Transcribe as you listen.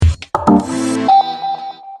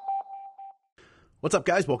What's up,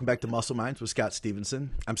 guys? Welcome back to Muscle Minds with Scott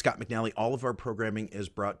Stevenson. I'm Scott McNally. All of our programming is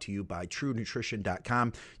brought to you by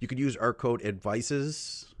TrueNutrition.com. You can use our code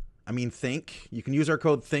THINK. You can use our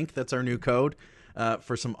code THINK. That's our new code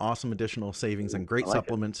for some awesome additional savings and great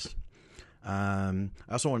supplements. I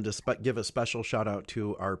also wanted to give a special shout out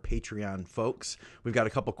to our Patreon folks. We've got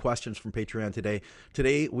a couple questions from Patreon today.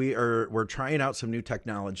 Today we're trying out some new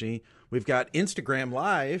technology. We've got Instagram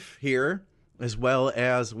Live here, as well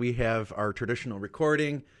as we have our traditional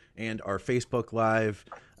recording and our Facebook Live.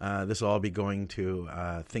 This will all be going to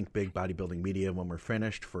Think Big Bodybuilding Media when we're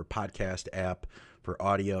finished, for podcast app, for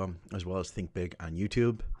audio, as well as Think Big on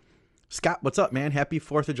YouTube. Scott, what's up, man? Happy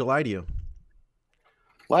 4th of July to you.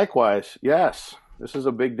 Likewise, yes. This is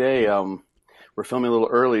a big day. We're filming a little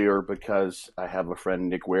earlier because I have a friend,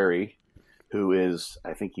 Nick Wary, who is,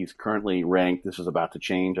 I think he's currently ranked, this is about to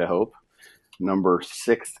change, I hope, number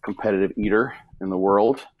 6 competitive eater in the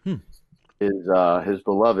world. His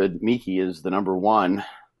beloved Miki is the number 1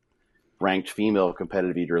 ranked female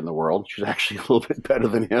competitive eater in the world. She's actually a little bit better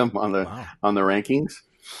than him on the rankings.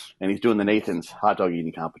 And he's doing the Nathan's hot dog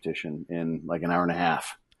eating competition in like an hour and a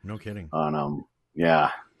half. No kidding.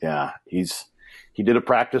 Yeah. He did a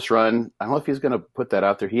practice run. I don't know if he's going to put that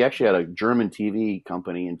out there. He actually had a German TV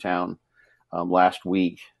company in town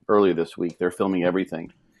earlier this week. They're filming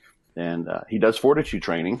everything. And he does fortitude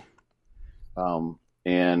training.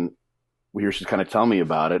 And he was just kind of telling me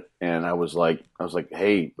about it. And I was like,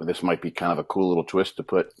 hey, this might be kind of a cool little twist to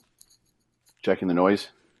put. Checking the noise.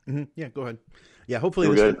 Mm-hmm. Yeah, go ahead. Yeah, hopefully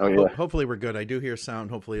hopefully we're good. I do hear sound.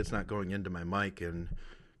 Hopefully it's not going into my mic and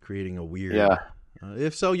creating a weird. Yeah.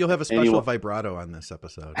 If so, you'll have a special vibrato on this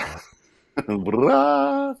episode.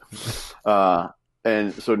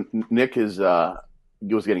 And so Nick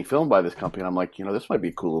was getting filmed by this company, and I'm like, this might be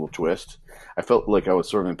a cool little twist. I felt like I was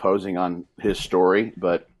sort of imposing on his story,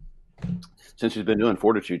 but since he's been doing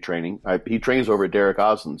fortitude training, he trains over at Derek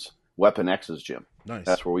Osland's Weapon X's gym. Nice.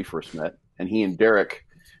 That's where we first met. And he and Derek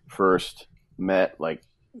first met like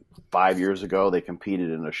 5 years ago. They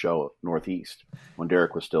competed in a show at Northeast when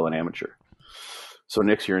Derek was still an amateur. So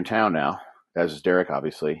Nick's here in town now, as is Derek,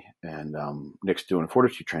 obviously, and Nick's doing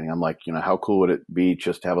fortitude training. I'm like, how cool would it be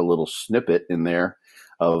just to have a little snippet in there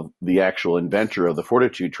of the actual inventor of the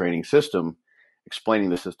fortitude training system, explaining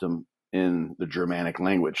the system in the Germanic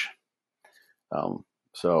language.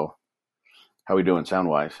 So how are we doing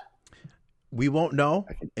sound-wise? We won't know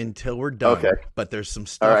until we're done. Okay. But there's some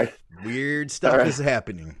stuff, weird stuff is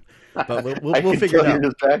happening. But we'll figure it out.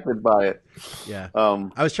 You're distracted by it. Yeah.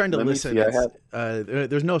 I was trying to listen.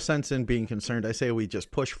 There's no sense in being concerned. I say we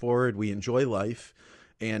just push forward. We enjoy life.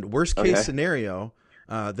 And worst case scenario,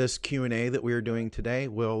 this Q&A that we are doing today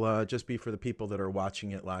will just be for the people that are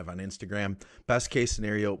watching it live on Instagram. Best case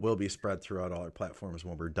scenario will be spread throughout all our platforms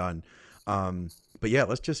when we're done. But yeah,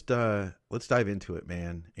 let's dive into it,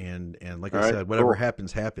 man. And like I said, whatever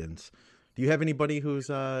happens. Do you have anybody who's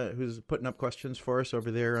putting up questions for us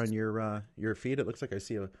over there on your feed? It looks like I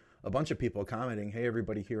see a bunch of people commenting. Hey,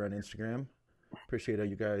 everybody here on Instagram. Appreciate all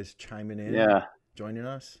you guys chiming in, joining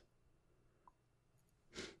us.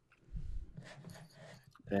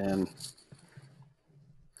 And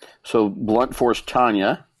so Blunt Force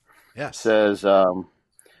Tanya says,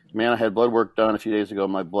 man, I had blood work done a few days ago.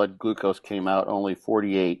 My blood glucose came out only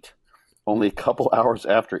 48, only a couple hours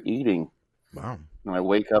after eating. Wow. And I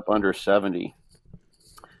wake up under 70.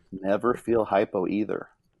 Never feel hypo either.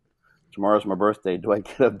 Tomorrow's my birthday. Do I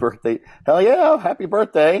get a birthday? Hell yeah. Happy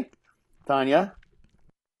birthday, Tanya.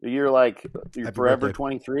 You're forever birthday.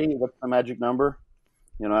 23. What's the magic number?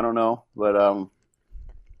 I don't know. But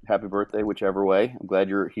happy birthday, whichever way. I'm glad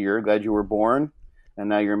you're here. Glad you were born. And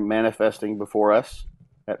now you're manifesting before us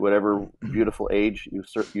at whatever beautiful age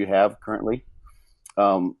you have currently.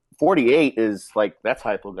 48 is that's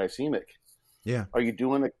hypoglycemic. Yeah. Are you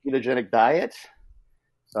doing a ketogenic diet?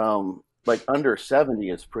 Under 70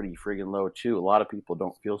 is pretty friggin' low too. A lot of people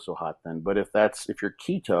don't feel so hot then. But if you're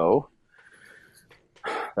keto,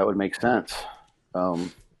 that would make sense.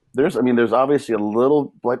 There's obviously a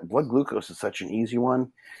little blood glucose is such an easy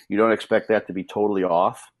one. You don't expect that to be totally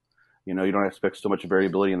off. You don't expect so much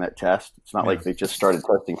variability in that test. It's not like they just started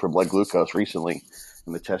testing for blood glucose recently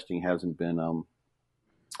and the testing hasn't been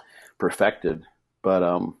perfected.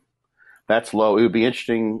 But that's low. It would be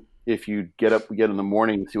interesting if you get in the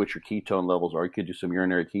morning and see what your ketone levels are. You could do some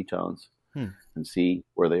urinary ketones and see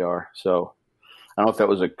where they are. So I don't know if that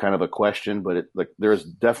was a kind of a question, but there's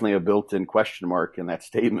definitely a built-in question mark in that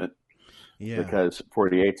statement. Yeah, because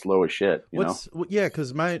 48's low as shit. Yeah,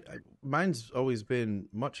 because mine's always been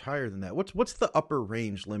much higher than that. What's the upper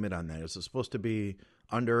range limit on that? Is it supposed to be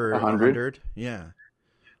under 100? Yeah.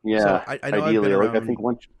 Yeah. So I know ideally, I've been around I think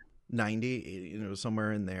once 90,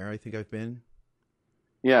 somewhere in there. I think I've been.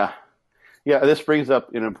 Yeah. Yeah, this brings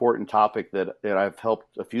up an important topic that I've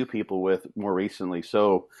helped a few people with more recently.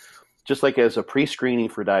 So, just like as a pre-screening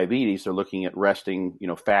for diabetes, they're looking at resting,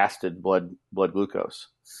 fasted blood glucose.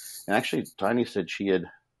 And actually, Tanya said she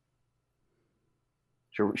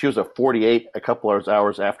was at 48 a couple of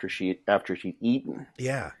hours after she'd eaten.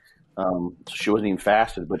 Yeah. So she wasn't even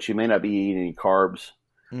fasted, but she may not be eating any carbs.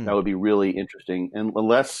 That would be really interesting, and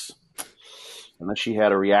unless she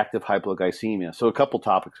had a reactive hypoglycemia. So a couple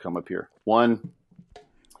topics come up here. One,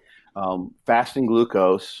 fasting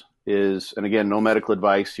glucose is, and again, no medical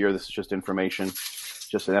advice here. This is just information,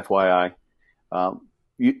 just an FYI,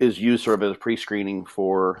 is used sort of as a pre-screening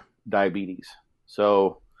for diabetes.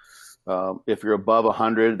 So if you're above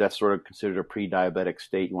 100, that's sort of considered a pre-diabetic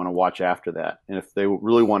state. You want to watch after that. And if they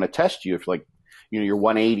really want to test you, if you're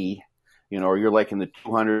 180, or you're like in the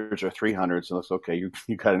 200s or 300s, and it's okay, you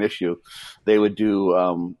got an issue, they would do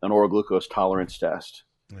an oral glucose tolerance test.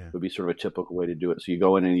 Yeah. Would be sort of a typical way to do it. So you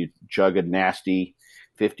go in and you chug a nasty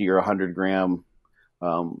 50 or 100 gram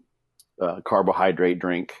carbohydrate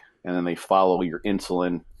drink, and then they follow your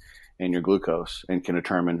insulin and your glucose and can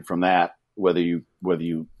determine from that whether you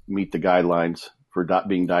meet the guidelines for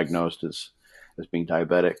being diagnosed as being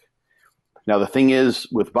diabetic. Now, the thing is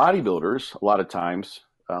with bodybuilders, a lot of times,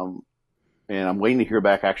 and I'm waiting to hear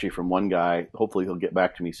back actually from one guy. Hopefully he'll get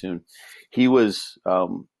back to me soon. He was, I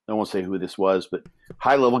won't say who this was, but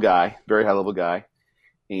high-level guy, very high-level guy.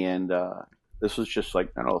 And this was just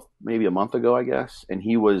like, I don't know, maybe a month ago, I guess. And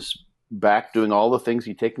he was back doing all the things.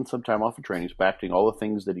 He'd taken some time off of training. He's back doing all the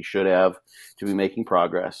things that he should have to be making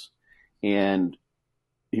progress. And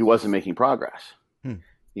he wasn't making progress.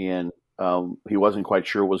 And he wasn't quite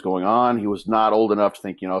sure what was going on. He was not old enough to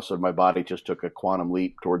think, so my body just took a quantum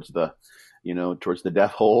leap towards the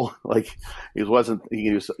death hole. Like he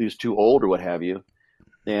was too old or what have you.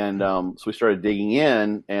 And so we started digging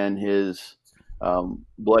in, and his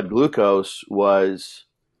blood glucose was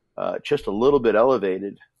just a little bit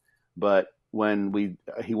elevated. But when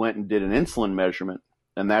he went and did an insulin measurement,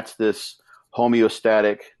 and that's this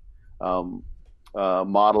homeostatic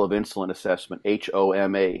model of insulin assessment,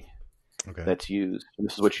 HOMA. Okay. That's used. And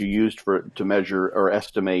this is what you used to measure or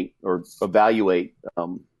estimate or evaluate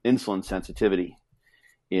insulin sensitivity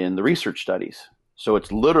in the research studies. So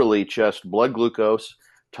it's literally just blood glucose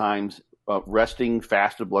times resting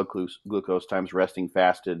fasted blood glucose times resting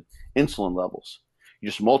fasted insulin levels. You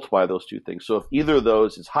just multiply those two things. So if either of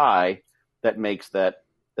those is high, that makes that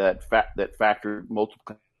factor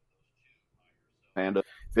multiply. And if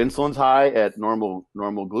insulin's high at normal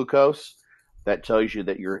glucose, that tells you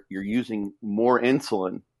that you're using more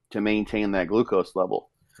insulin to maintain that glucose level.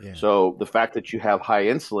 Yeah. So the fact that you have high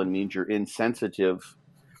insulin means you're insensitive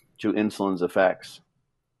to insulin's effects.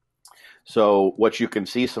 So what you can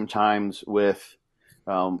see sometimes with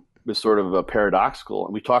is sort of a paradoxical,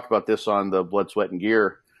 and we talked about this on the Blood, Sweat, and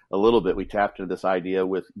Gear a little bit. We tapped into this idea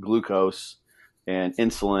with glucose and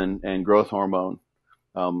insulin and growth hormone,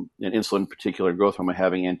 and insulin in particular, growth hormone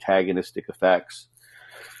having antagonistic effects.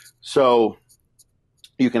 So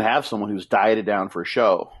you can have someone who's dieted down for a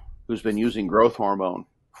show, who's been using growth hormone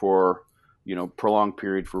for, prolonged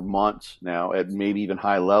period for months now at maybe even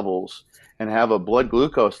high levels, and have a blood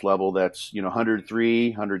glucose level that's, 103,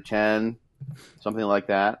 110, something like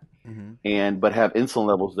that. Mm-hmm. But have insulin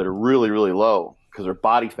levels that are really, really low because their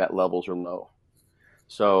body fat levels are low.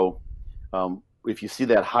 So if you see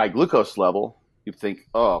that high glucose level, you think,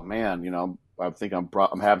 oh man, I think I'm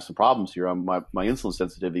having some problems here. My insulin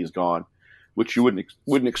sensitivity is gone, which you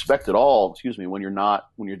wouldn't expect at all. When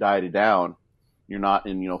you're dieted down, you're not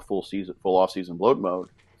in full off season bloat mode.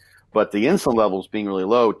 But the insulin levels being really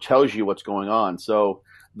low tells you what's going on. So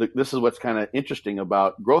this is what's kind of interesting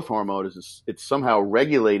about growth hormone is it's somehow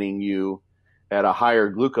regulating you at a higher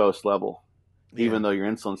glucose level, even though your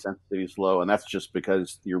insulin sensitivity is low, and that's just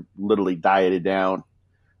because you're literally dieted down.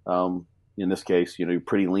 In this case, you're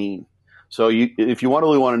pretty lean. So if you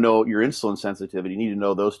really want to know your insulin sensitivity, you need to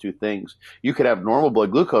know those two things. You could have normal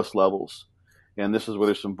blood glucose levels, and this is where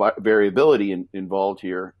there's some variability involved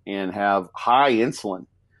here, and have high insulin.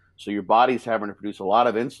 So your body's having to produce a lot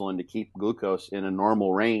of insulin to keep glucose in a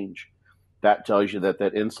normal range. That tells you that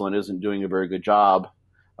insulin isn't doing a very good job,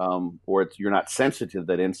 or you're not sensitive to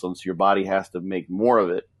that insulin, so your body has to make more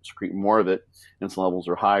of it, secrete more of it. Insulin levels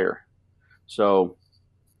are higher. So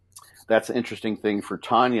that's an interesting thing for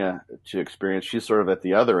Tanya to experience. She's sort of at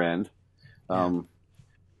the other end.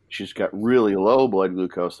 She's got really low blood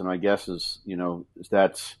glucose, and my guess is,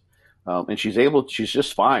 that's, and she's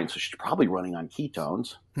just fine. So she's probably running on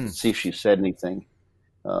ketones. See if she said anything.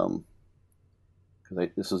 Because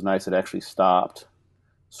this is nice. It actually stopped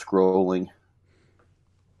scrolling.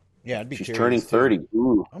 Yeah, I'd be She's curious. Turning 30.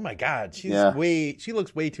 Ooh. Oh my God, she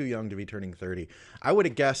looks way too young to be turning 30. I would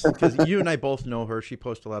have guessed, because you and I both know her. She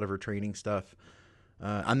posts a lot of her training stuff.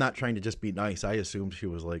 I'm not trying to just be nice. I assumed she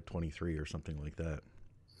was like 23 or something like that.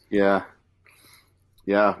 Yeah.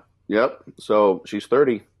 Yep. So she's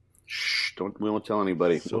 30. Shh, we won't tell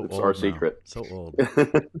anybody. It's our secret. So old.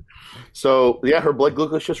 So yeah, her blood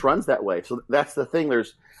glucose just runs that way. So that's the thing.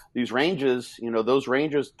 There's these ranges, those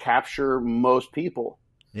ranges capture most people,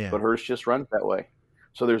 but hers just runs that way.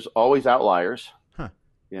 So there's always outliers,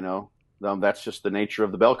 that's just the nature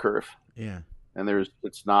of the bell curve. Yeah. And there's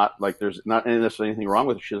not necessarily anything wrong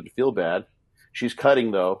with her. She doesn't feel bad. She's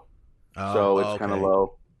cutting though. So it's kind of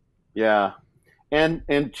low. Yeah. And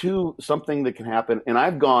something that can happen, and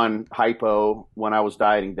I've gone hypo when I was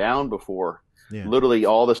dieting down before. Yeah. Literally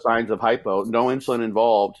all the signs of hypo, no insulin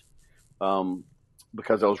involved,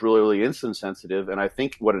 because I was really, really insulin sensitive. And I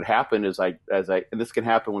think what had happened is and this can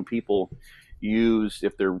happen when people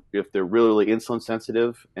if they're really, really insulin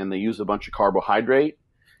sensitive and they use a bunch of carbohydrate,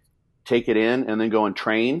 take it in and then go and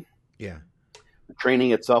train. Yeah. The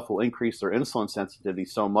training itself will increase their insulin sensitivity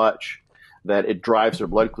so much that it drives their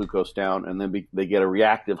blood glucose down, and then they get a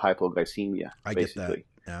reactive hypoglycemia. I basically. Get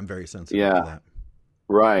that. Yeah, I'm very sensitive to that.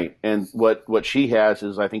 Right. And what she has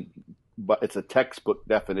is, I think, it's a textbook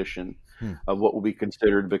definition of what will be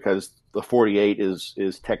considered, because the 48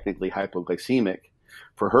 is technically hypoglycemic.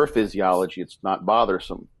 For her physiology, it's not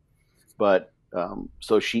bothersome. But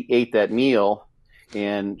so she ate that meal,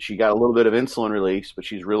 and she got a little bit of insulin release, but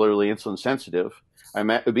she's really, really insulin sensitive.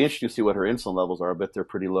 It'd be interesting to see what her insulin levels are. I bet they're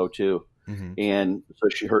pretty low too. Mm-hmm. And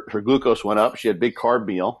so her glucose went up. She had a big carb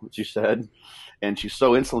meal, she said, and she's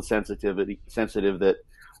so insulin sensitive that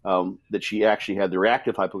that she actually had the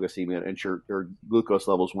reactive hypoglycemia, and her glucose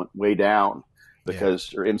levels went way down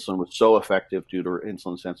because her insulin was so effective due to her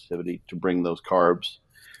insulin sensitivity to bring those carbs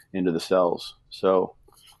into the cells. So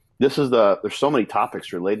there's so many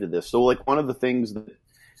topics related to this. So like one of the things that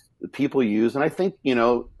people use, and I think,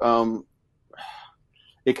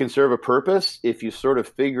 it can serve a purpose if you sort of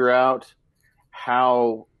figure out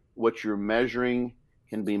how what you're measuring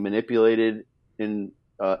can be manipulated in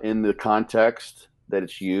the context that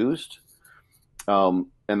it's used. And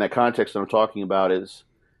that context I'm talking about is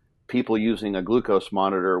people using a glucose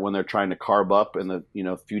monitor when they're trying to carb up in the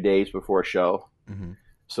few days before a show. Mm-hmm.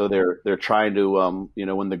 So they're trying to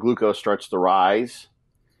when the glucose starts to rise,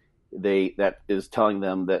 that is telling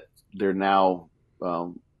them that they're now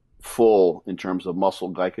full in terms of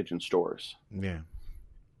muscle glycogen stores. Yeah.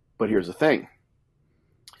 But here's the thing.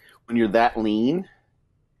 When you're that lean,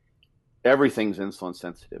 everything's insulin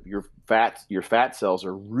sensitive. Your fat cells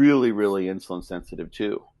are really, really insulin sensitive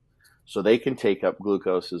too. So they can take up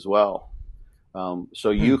glucose as well.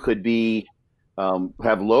 So you could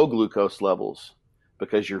have low glucose levels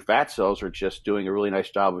because your fat cells are just doing a really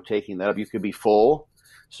nice job of taking that up. You could be full.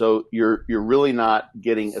 So you're really not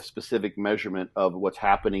getting a specific measurement of what's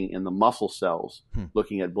happening in the muscle cells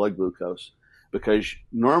looking at blood glucose, because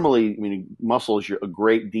normally, muscle is a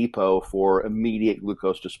great depot for immediate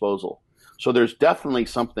glucose disposal. So there's definitely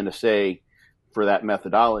something to say for that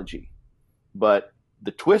methodology. But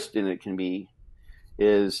the twist in it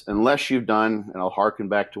is unless you've done, and I'll harken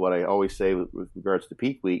back to what I always say with regards to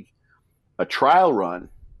Peak Week, a trial run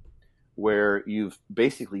where you've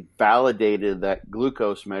basically validated that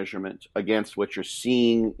glucose measurement against what you're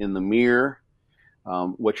seeing in the mirror,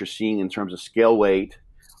 what you're seeing in terms of scale weight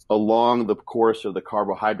along the course of the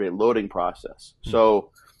carbohydrate loading process. Mm-hmm.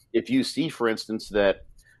 So if you see, for instance, that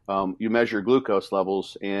you measure glucose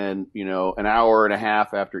levels and, an hour and a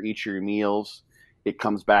half after each of your meals, it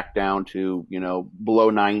comes back down to, below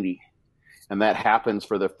 90. And that happens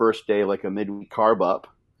for the first day, like a midweek carb up.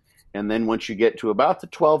 And then once you get to about the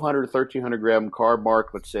 1,200 or 1,300 gram carb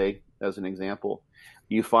mark, let's say, as an example,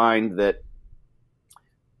 you find that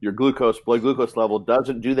your blood glucose level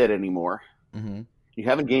doesn't do that anymore. Mm-hmm. You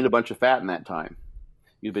haven't gained a bunch of fat in that time.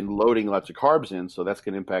 You've been loading lots of carbs in, so that's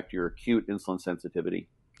going to impact your acute insulin sensitivity.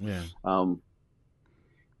 Yeah. And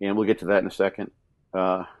we'll get to that in a second.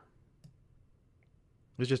 It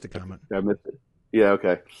was just a comment. I missed it. Yeah,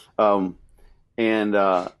 okay.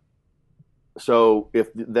 So if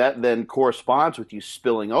that then corresponds with you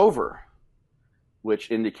spilling over,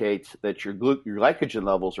 which indicates that your glycogen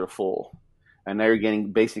levels are full, and now you're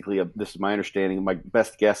getting basically this is my understanding, my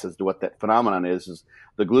best guess as to what that phenomenon is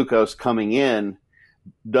the glucose coming in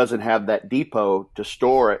doesn't have that depot to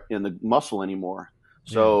store it in the muscle anymore.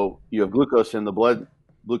 So you have glucose in the blood,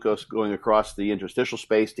 glucose going across the interstitial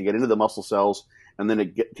space to get into the muscle cells, and then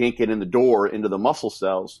it can't get in the door into the muscle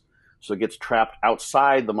cells. So it gets trapped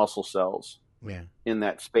outside the muscle cells in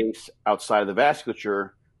that space outside of the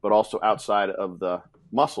vasculature, but also outside of the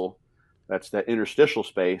muscle. That's that interstitial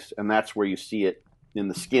space, and that's where you see it in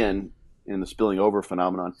the skin in the spilling over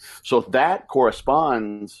phenomenon. So if that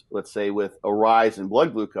corresponds, let's say, with a rise in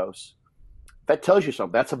blood glucose, that tells you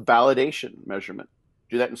something. That's a validation measurement.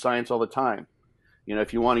 Do that in science all the time.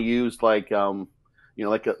 If you want to use like one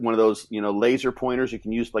of those, laser pointers, you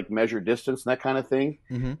can use like measure distance and that kind of thing.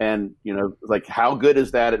 Mm-hmm. And, like how good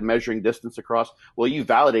is that at measuring distance across? Well, you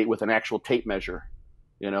validate with an actual tape measure,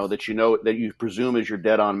 that you presume is your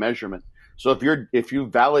dead on measurement. So if you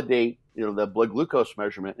validate, the blood glucose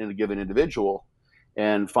measurement in a given individual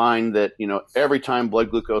and find that, every time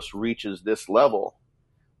blood glucose reaches this level,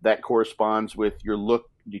 that corresponds with your look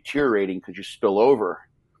deteriorating because you spill over.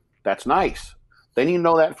 That's nice. Then you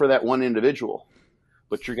know that for that one individual.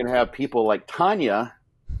 But you're going to have people like Tanya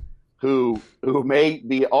who may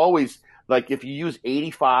be always like, if you use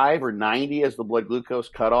 85 or 90 as the blood glucose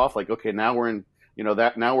cutoff, like, okay, now we're in,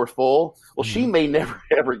 now we're full. Well, she may never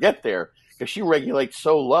ever get there because she regulates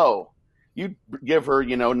so low. You give her,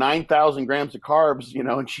 9,000 grams of carbs,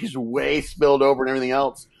 and she's way spilled over and everything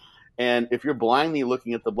else. And if you're blindly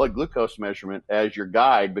looking at the blood glucose measurement as your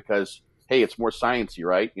guide, because, hey, it's more sciencey,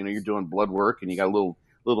 right? You're doing blood work and you got a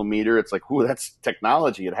little meter. It's like, ooh, that's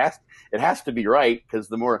technology. It has to be right, because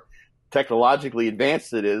the more technologically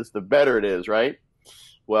advanced it is, the better it is, right?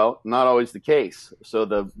 Well, not always the case. So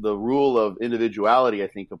the rule of individuality, I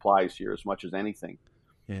think, applies here as much as anything.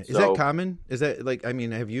 Yeah. Is that common? Is that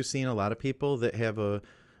have you seen a lot of people that have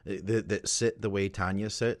that sit the way Tanya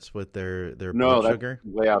sits with their blood sugar?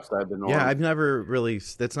 Way outside the norm. Yeah, I've never really.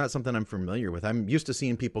 That's not something I'm familiar with. I'm used to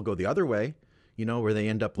seeing people go the other way, where they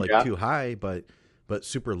end up too high, but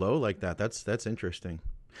super low like that. That's interesting.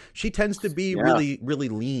 She tends to be really, really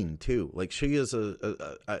lean too. Like she is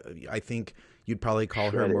I think you'd probably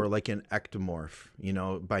call her more like an ectomorph,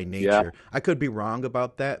 by nature. Yeah. I could be wrong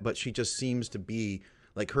about that, but she just seems to be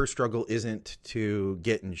like, her struggle isn't to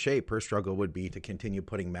get in shape. Her struggle would be to continue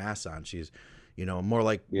putting mass on. She's, more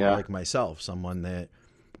like myself, someone that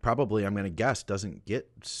probably, I'm going to guess, doesn't get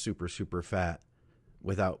super, super fat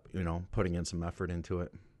without, putting in some effort into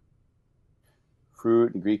it.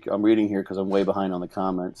 Fruit and Greek. I'm reading here because I'm way behind on the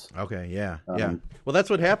comments. Okay. Yeah. Yeah. Well, that's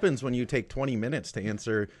what happens when you take 20 minutes to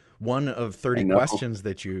answer one of 30 questions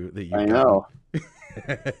that you I know.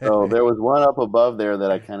 So there was one up above there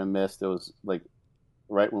that I kind of missed. It was like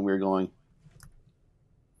right when we were going.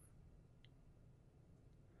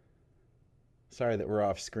 Sorry that we're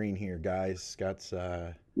off screen here, guys. Scott's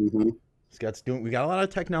doing. We got a lot of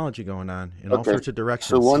technology going on in all sorts of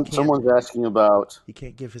directions. So someone's asking about. He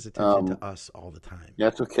can't give his attention to us all the time.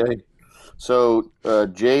 That's okay. So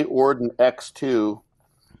J Orden X2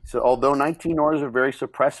 said, although 19 hours are very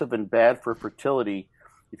suppressive and bad for fertility,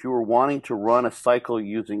 if you were wanting to run a cycle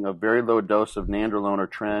using a very low dose of nandrolone or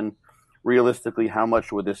tren, realistically, how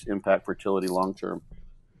much would this impact fertility long term?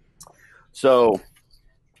 So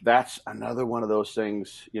that's another one of those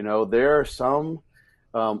things. There are some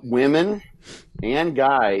women and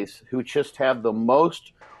guys who just have the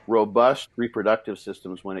most robust reproductive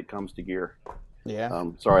systems when it comes to gear. Yeah.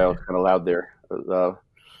 Sorry, I was kind of loud there.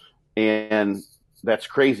 And that's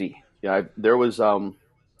crazy. Yeah, there was a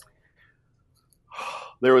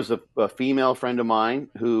female friend of mine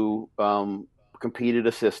who competed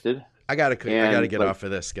assisted. I gotta get off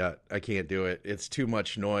of this, Scott. I can't do it. It's too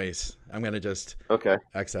much noise. I'm gonna just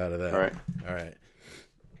X out of that.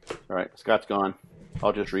 All right. Scott's gone.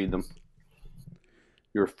 I'll just read them.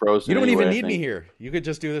 You're frozen. You don't even need me here. You could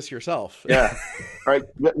just do this yourself. Yeah. All right.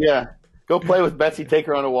 Yeah. Go play with Betsy. Take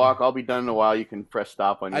her on a walk. I'll be done in a while. You can press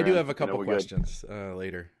stop on your I do have a couple questions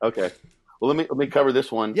later. Okay. Well, let me cover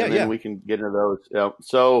this one, and then we can get into those.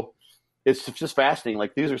 So it's just fascinating.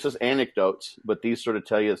 Like, these are just anecdotes, but these sort of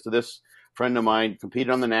tell you. So this friend of mine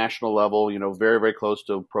competed on the national level, very, very close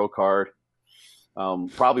to a pro card.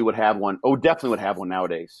 Probably would have one. Oh, definitely would have one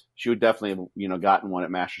nowadays. She would definitely have, gotten one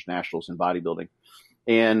at Masters Nationals in bodybuilding.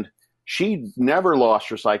 And she never lost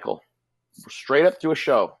her cycle, straight up to a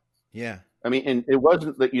show. Yeah. I mean, and it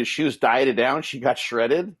wasn't that she was dieted down. She got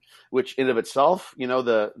shredded, which in of itself,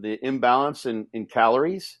 the imbalance in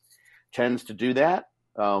calories tends to do that.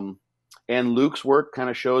 And Luke's work kind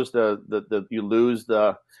of shows the you lose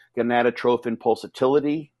the gonadotrophin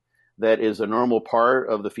pulsatility that is a normal part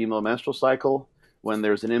of the female menstrual cycle when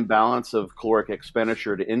there's an imbalance of caloric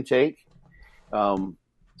expenditure to intake.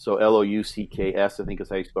 So LOUCKS, I think is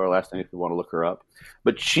how you spell her last name if you want to look her up.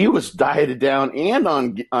 But she was dieted down and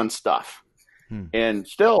on stuff, and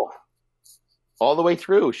still all the way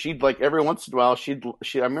through. She'd like every once in a while, I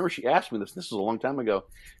remember she asked me this. This was a long time ago.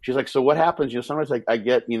 She's like, so what happens? Sometimes I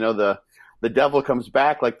get, the devil comes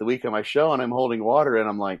back like the week of my show and I'm holding water and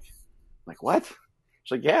I'm like what?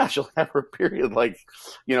 She's like, yeah, she'll have her period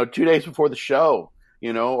 2 days before the show,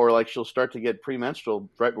 or like she'll start to get premenstrual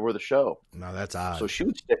right before the show. No, that's odd. So she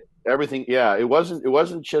would stick everything. Yeah, it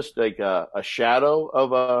wasn't just like a shadow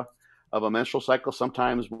of a menstrual cycle.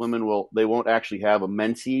 Sometimes women won't actually have a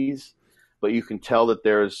menses, but you can tell that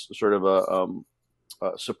there's sort of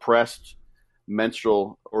a suppressed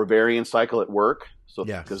menstrual or ovarian cycle at work. So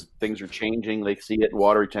because things are changing, they see it in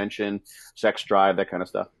water retention, sex drive, that kind of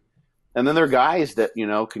stuff. And then there are guys that,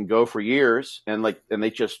 can go for years and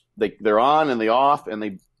they're on and they off and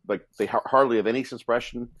they hardly have any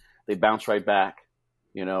suppression. They bounce right back,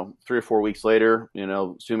 3 or 4 weeks later,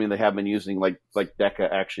 assuming they have been using like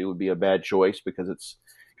DECA actually would be a bad choice because it's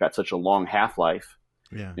got such a long half-life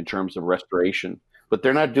in terms of restoration, but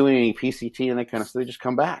they're not doing any PCT and that kind of stuff. They just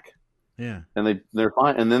come back. Yeah. And they're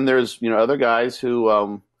fine. And then there's, other guys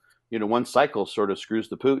who, one cycle sort of screws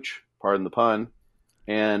the pooch, pardon the pun.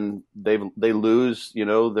 And they lose,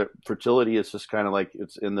 their fertility is just kind of like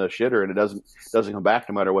it's in the shitter and it doesn't come back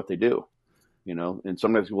no matter what they do, and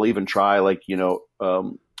sometimes we'll even try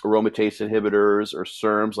aromatase inhibitors or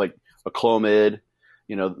SERMs like a Clomid,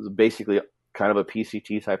 basically kind of a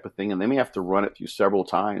PCT type of thing. And they may have to run it through several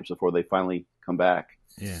times before they finally come back.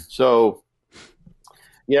 Yeah. So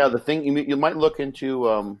yeah, the thing you might look into,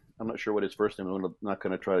 I'm not sure what his first name is. I'm not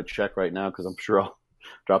going to try to check right now because I'm sure I'll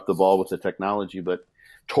drop the ball with the technology, but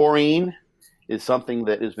taurine is something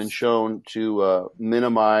that has been shown to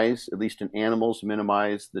minimize, at least in animals,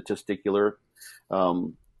 minimize the testicular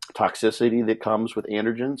toxicity that comes with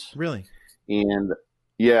androgens. Really? And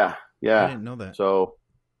yeah. I didn't know that. So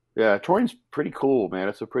yeah, taurine's pretty cool, man.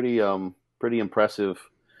 It's a pretty impressive.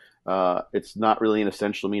 It's not really an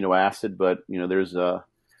essential amino acid, but there's a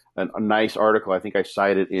nice article. I think I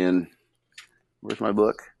cited in, where's my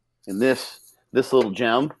book? In this little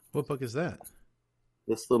gem. What book is that?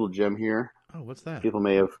 This little gem here. Oh, what's that? People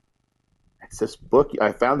may have. It's this book.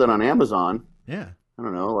 I found it on Amazon. Yeah. I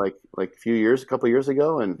don't know, like a couple of years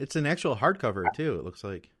ago, and it's an actual hardcover too. It looks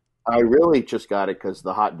like. I really just got it because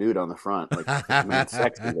the hot dude on the front, man,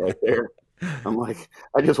 sexy right there. I'm like,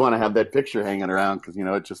 I just want to have that picture hanging around because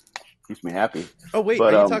it just keeps me happy. Oh wait,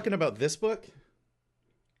 are you talking about this book?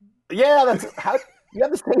 Yeah, that's how. You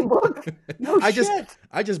have the same book? No shit.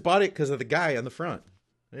 I just bought it because of the guy on the front.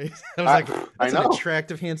 I was like, that's an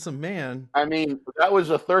attractive, handsome man. I mean, that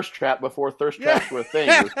was a thirst trap before thirst traps were a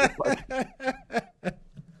thing.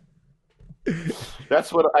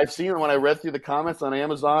 That's what I've seen when I read through the comments on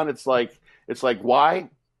Amazon. It's like why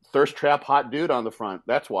thirst trap hot dude on the front?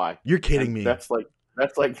 That's why. You're kidding me. That's like.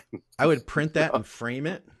 I would print that and frame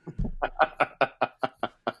it.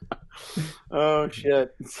 Oh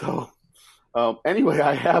shit! So. Anyway,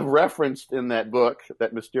 I have referenced in that book,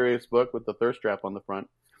 that mysterious book with the thirst trap on the front,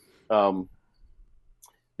 a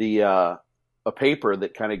paper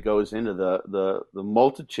that kind of goes into the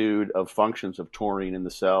multitude of functions of taurine in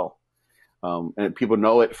the cell, and people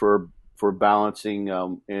know it for balancing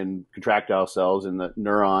in contractile cells in the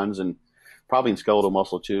neurons and probably in skeletal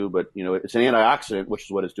muscle too. But it's an antioxidant, which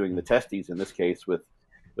is what it's doing in the testes in this case with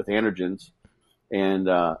androgens, and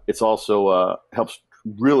it's also helps.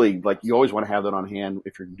 Really, you always want to have that on hand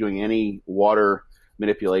if you're doing any water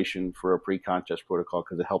manipulation for a pre-contest protocol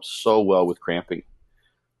because it helps so well with cramping,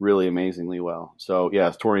 really amazingly well. So yeah,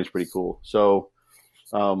 taurine is pretty cool. So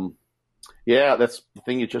yeah, that's the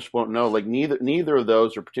thing you just won't know. Neither of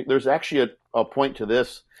those are particular. There's actually a point to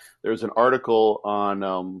this. There's an article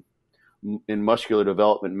on in Muscular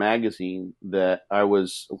Development magazine that I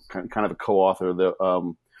was kind of a co-author.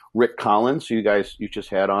 The Rick Collins, who you just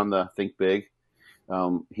had on the Think Big.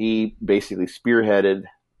 He basically spearheaded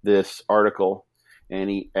this article, and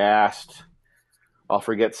he asked, I'll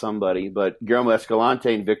forget somebody, but Guillermo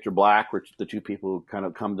Escalante and Victor Black were the two people who kind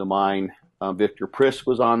of come to mind. Victor Prisk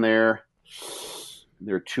was on there.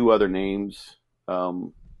 There are two other names.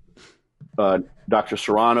 Dr.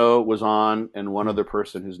 Serrano was on, and one other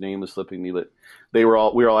person whose name is slipping me, but we were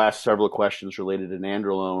all asked several questions related to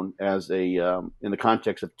nandrolone as in the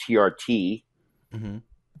context of TRT. Mm-hmm.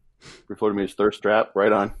 Referred to me as thirst trap,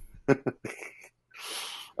 right on.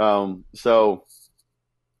 So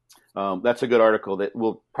that's a good article that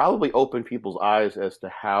will probably open people's eyes as to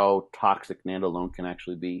how toxic nandrolone can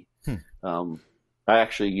actually be. I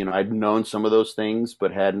actually, I'd known some of those things,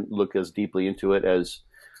 but hadn't looked as deeply into it as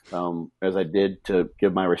I did to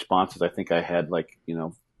give my responses. I think I had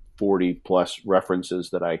 40 plus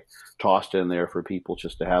references that I tossed in there for people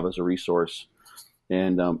just to have as a resource.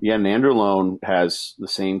 And nandrolone has the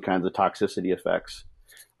same kinds of toxicity effects.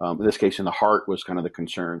 In this case, in the heart was kind of the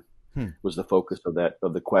concern, was the focus of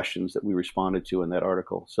the questions that we responded to in that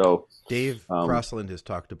article. So Dave Crossland has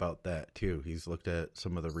talked about that too. He's looked at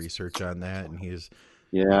some of the research on that, and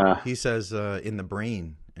he says in the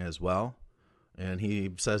brain as well. And he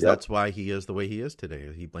says that's why he is the way he is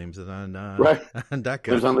today. He blames it on right on DECA.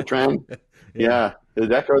 Blames on the trend. The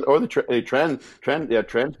DECA or the trend.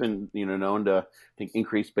 Trend's been known to, I think,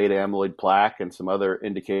 increase beta amyloid plaque and some other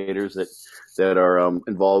indicators that are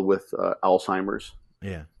involved with Alzheimer's.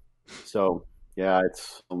 Yeah. So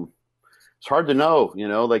it's hard to know.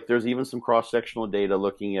 Like there's even some cross sectional data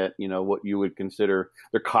looking at what you would consider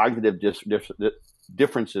their cognitive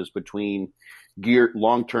differences between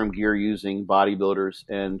long-term gear using bodybuilders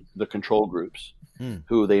and the control groups,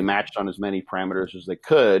 who they matched on as many parameters as they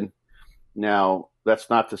could. Now, that's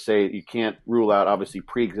not to say you can't rule out obviously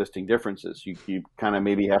pre-existing differences. You kind of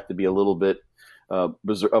maybe have to be a little bit of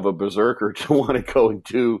a berserker to want to go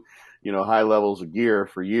into high levels of gear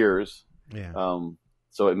for years. Yeah.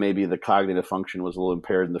 So it may be the cognitive function was a little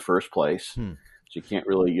impaired in the first place. So you don't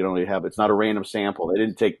really have, it's not a random sample. They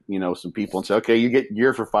didn't take, some people and say, okay, you get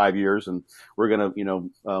gear for 5 years and we're going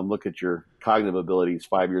to, look at your cognitive abilities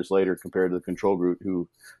 5 years later compared to the control group who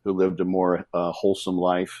lived a more wholesome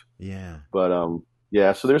life. Yeah. But,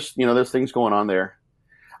 so there's things going on there.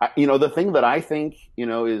 The thing that I think,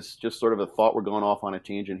 is just sort of a thought. We're going off on a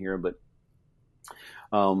tangent here, but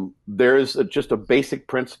there's just a basic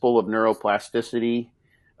principle of neuroplasticity,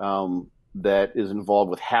 that is involved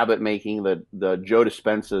with habit making. The Joe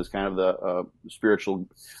Dispenza is kind of the spiritual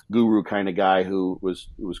guru kind of guy who was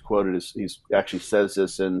quoted as, he's actually says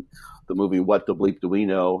this in the movie What the Bleep Do We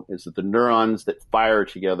Know, is that the neurons that fire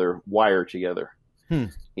together wire together.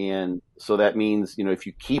 And so that means, if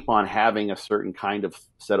you keep on having a certain kind of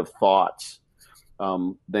set of thoughts,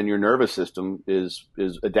 then your nervous system is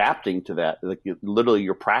adapting to that. Like literally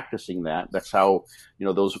you're practicing that. That's how,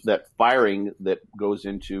 that firing that goes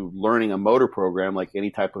into learning a motor program, like any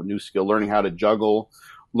type of new skill, learning how to juggle,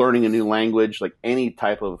 learning a new language, like any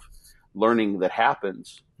type of learning that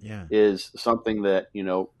happens is something that,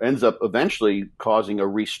 ends up eventually causing a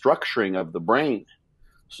restructuring of the brain.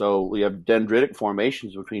 So we have dendritic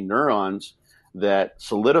formations between neurons that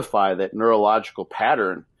solidify that neurological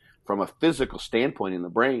pattern from a physical standpoint in the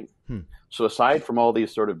brain. So aside from all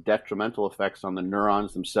these sort of detrimental effects on the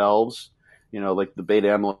neurons themselves, like the beta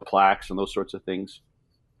amyloid plaques and those sorts of things,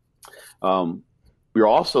 you're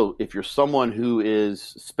also, if you're someone who is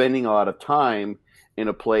spending a lot of time in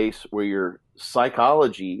a place where your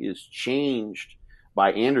psychology is changed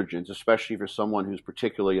by androgens, especially if you're someone who's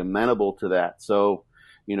particularly amenable to that. So,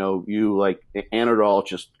 you like Anadrol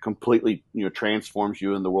just completely, transforms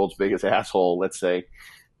you in the world's biggest asshole, let's say.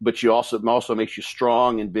 But it also makes you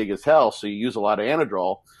strong and big as hell. So you use a lot of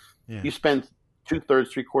Anadrol. Yeah. You spend 2/3,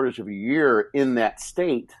 3/4 of a year in that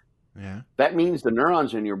state. Yeah. That means the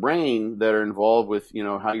neurons in your brain that are involved with,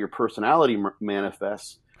 how your personality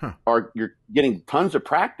manifests you're getting tons of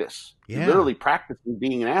practice. Yeah. You're literally practicing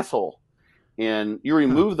being an asshole. And you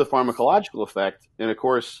remove the pharmacological effect. And of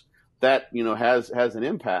course that, has an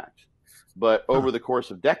impact, but over the course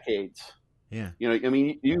of decades,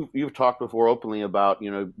 you've talked before openly about,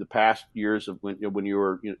 the past years of when you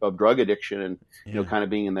were of drug addiction and, kind of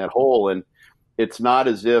being in that hole. And it's not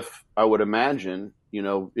as if I would imagine,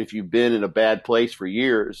 if you've been in a bad place for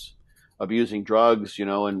years of using drugs,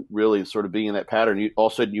 and really sort of being in that pattern, all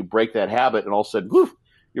of a sudden you break that habit and all of a sudden, woof,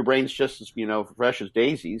 your brain's just as, fresh as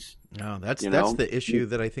daisies. No, that's the issue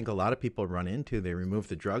that I think a lot of people run into. They remove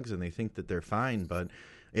the drugs and they think that they're fine, but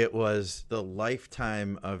it was the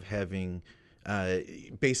lifetime of having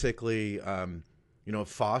basically,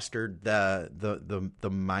 fostered the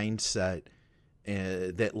mindset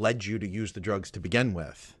that led you to use the drugs to begin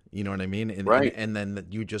with. You know what I mean? Right. And then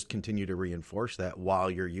you just continue to reinforce that while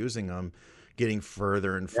you're using them, getting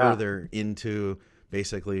further and further into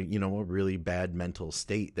basically, a really bad mental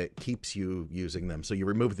state that keeps you using them. So you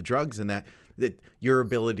remove the drugs and that your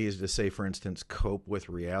ability is to say, for instance, cope with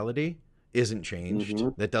reality isn't changed. Mm-hmm.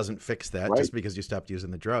 That doesn't fix that just because you stopped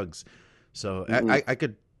using the drugs. So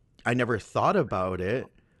I never thought about it,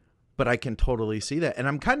 but I can totally see that. And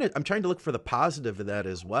I'm trying to look for the positive of that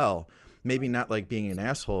as well. Maybe not like being an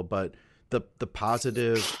asshole, but the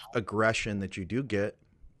positive aggression that you do get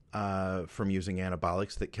from using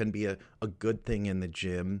anabolics that can be a good thing in the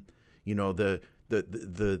gym. The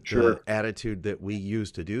attitude that we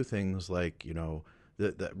use to do things like,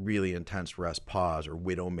 the really intense rest pause or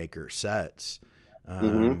Widowmaker sets.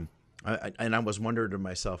 And I was wondering to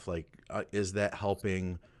myself, like, is that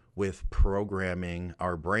helping with programming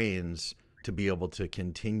our brains to be able to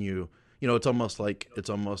continue. You know, it's almost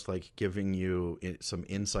like giving you some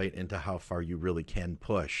insight into how far you really can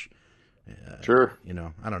push. Sure. You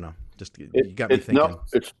know, I don't know. Just you got me thinking. No,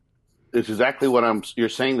 it's exactly what you're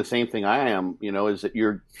saying. The same thing I am. You know, is that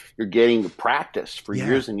you're getting practice for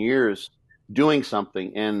years and years doing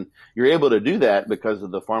something, and you're able to do that because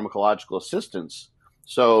of the pharmacological assistance.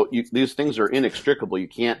 So these things are inextricable. You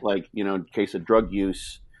can't, like, you know, in case of drug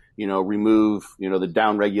use, you know, remove, you know, the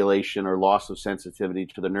downregulation or loss of sensitivity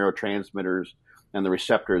to the neurotransmitters and the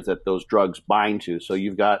receptors that those drugs bind to. So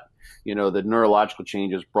you've got, you know, the neurological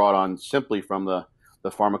changes brought on simply from the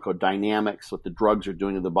pharmacodynamics, what the drugs are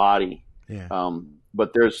doing to the body. Yeah.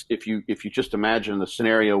 But there's, if you just imagine the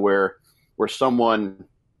scenario where someone,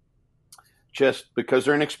 just because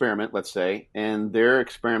they're an experiment, let's say, and their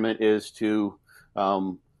experiment is to,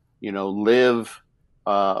 you know, live,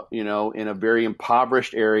 you know, in a very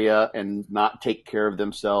impoverished area and not take care of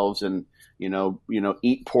themselves, and, you know,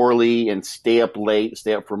 eat poorly and stay up late,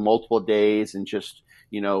 stay up for multiple days, and just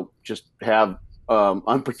have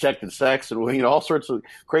unprotected sex, and, you know, all sorts of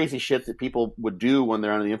crazy shit that people would do when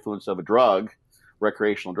they're under the influence of a drug,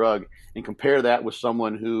 recreational drug, and compare that with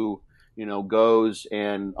someone who, you know, goes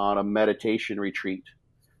and on a meditation retreat,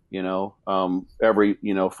 you know, every,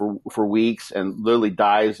 you know, for weeks, and literally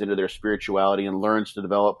dives into their spirituality and learns to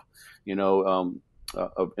develop, you know,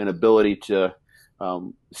 an ability to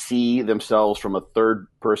see themselves from a third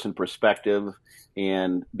person perspective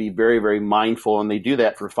and be very, very mindful. And they do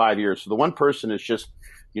that for 5 years. So the one person is just,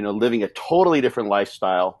 you know, living a totally different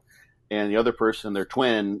lifestyle, and the other person, their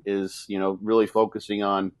twin, is, you know, really focusing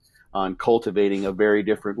on cultivating a very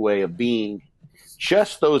different way of being.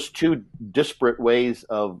 Just those two disparate ways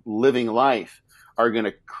of living life are going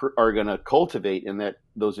to cultivate in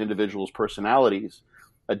those individuals' personalities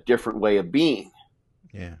a different way of being.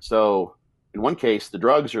 Yeah. So in one case, the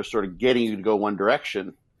drugs are sort of getting you to go one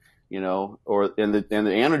direction, you know, and the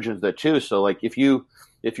androgens that too. So like if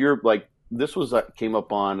you're like, this was came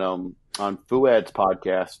up on Fouad's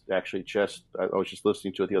podcast, actually. I was just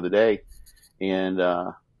listening to it the other day, and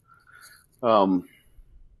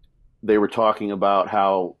they were talking about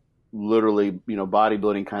how literally, you know,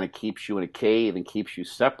 bodybuilding kind of keeps you in a cave and keeps you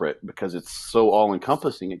separate because it's so all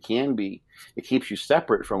encompassing. It keeps you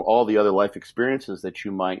separate from all the other life experiences that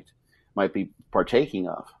you might be partaking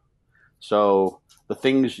of. So the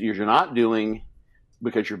things you're not doing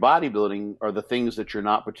because you're bodybuilding are the things that you're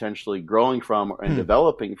not potentially growing from and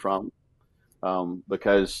developing from,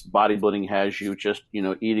 because bodybuilding has you just, you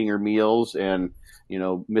know, eating your meals and, you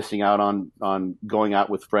know, missing out on going out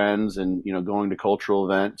with friends and, you know, going to cultural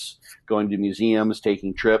events, going to museums,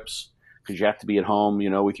 taking trips, because you have to be at home, you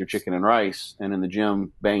know, with your chicken and rice, and in the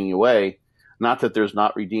gym banging away. Not that there's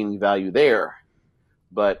not redeeming value there,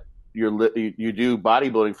 but you do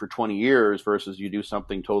bodybuilding for 20 years versus you do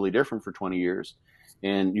something totally different for 20 years.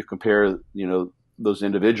 And you compare, you know, those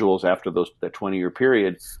individuals after that 20-year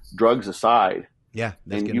period, drugs aside. Yeah.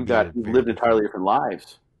 And you've lived entirely different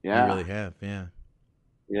lives. Yeah. You really have. Yeah.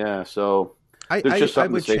 Yeah. So I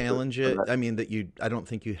would challenge it. I mean, I don't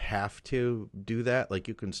think you have to do that. Like,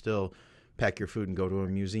 you can still pack your food and go to a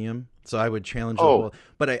museum. So I would challenge the whole,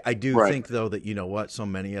 but I do think though that, you know what, so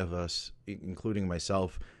many of us, including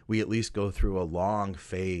myself, we at least go through a long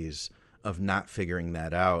phase of not figuring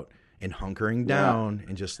that out and hunkering down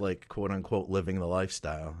and just, like, quote unquote, living the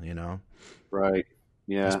lifestyle, you know? Right.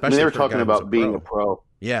 Yeah. Especially they were talking about being a pro.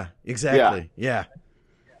 Yeah, exactly. Yeah.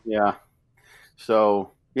 Yeah.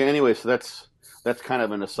 So yeah, anyway, so that's kind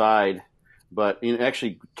of an aside, but, you know,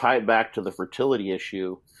 actually tie it back to the fertility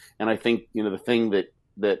issue. And I think, you know, the thing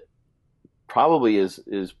that probably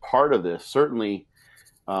is part of this, certainly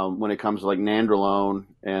when it comes to like nandrolone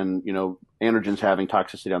and, you know, androgens having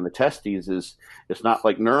toxicity on the testes, is it's not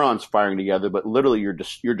like neurons firing together, but literally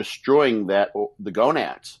you're destroying the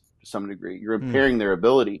gonads to some degree. You're impairing their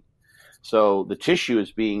ability. So the tissue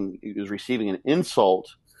is receiving an insult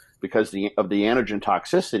because of the androgen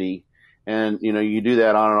toxicity. And, you know, you do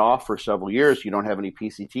that on and off for several years. You don't have any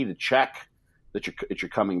PCT to check that you're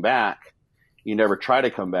coming back. You never try to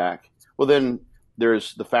come back. Well, then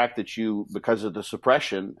there's the fact that because of the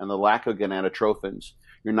suppression and the lack of gonadotrophins,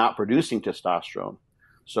 you're not producing testosterone.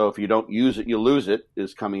 So if you don't use it, you lose it,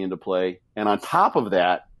 is coming into play. And on top of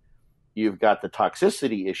that, you've got the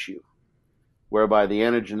toxicity issue, whereby the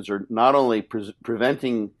androgens are not only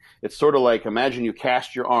preventing, it's sort of like, imagine you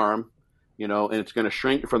cast your arm, you know, and it's going to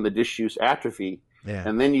shrink from the disuse atrophy. Yeah.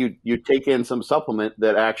 And then you take in some supplement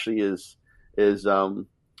that actually is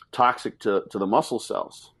toxic to the muscle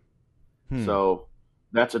cells. So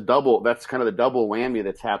that's kind of the double whammy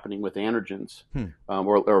that's happening with androgens,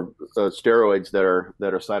 or steroids that are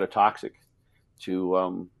cytotoxic.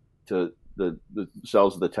 to the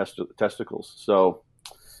cells of the testicles. So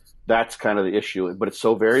that's kind of the issue. But it's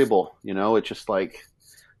so variable, you know. It's just like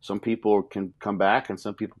some people can come back and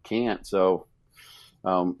some people can't. So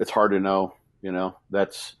it's hard to know. You know,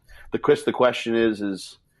 that's the question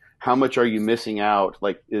is how much are you missing out?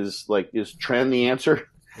 Like, is Tren the answer?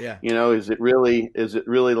 Yeah. You know, is it really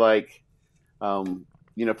like,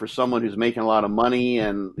 you know, for someone who's making a lot of money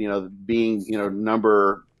and, you know, being, you know,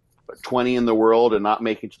 number 20 in the world and not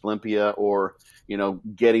making it to Olympia, or, you know,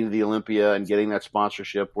 getting to the Olympia and getting that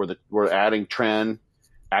sponsorship where adding Tren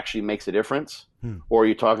actually makes a difference? Or are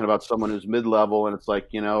you talking about someone who's mid-level and it's like,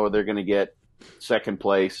 you know, they're going to get second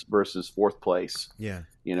place versus fourth place,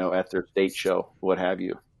 you know, at their state show, what have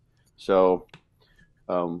you. So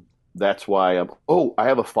that's why I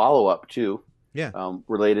have a follow-up too.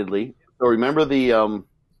 Relatedly. So remember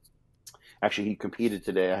actually he competed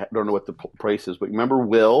today. I don't know what the price is, but remember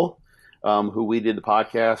Will, who we did the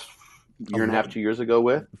podcast a year and a half, 2 years ago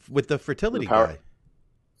with the fertility guy.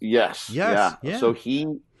 Yes. Yeah. So he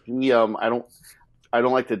I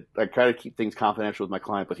don't like to, I try to keep things confidential with my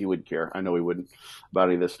client, but he wouldn't care. I know he wouldn't about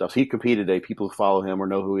any of this stuff. So he competed today. People who follow him or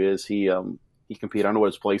know who he is, he competed. I don't know what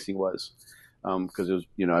his placing was. Because it was,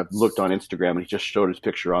 you know, I've looked on Instagram and he just showed his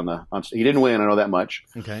picture he didn't win. I know that much.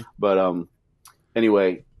 Okay. But,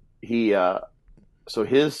 anyway, so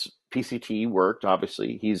his PCT worked,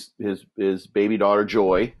 obviously. His baby daughter,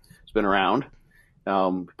 Joy, has been around,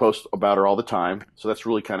 posts about her all the time. So that's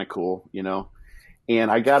really kind of cool, you know. And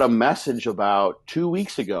I got a message about 2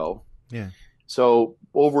 weeks ago. Yeah. So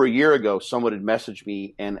over a year ago, someone had messaged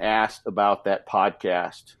me and asked about that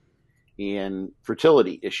podcast and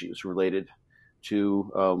fertility issues related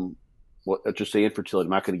to, just say infertility.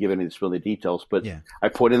 I'm not going to give any of the details, but I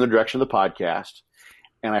put in the direction of the podcast.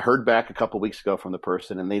 And I heard back a couple of weeks ago from the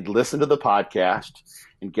person, and they'd listened to the podcast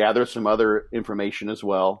and gathered some other information as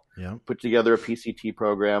well, put together a PCT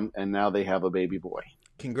program, and now they have a baby boy.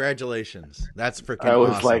 Congratulations. That's freaking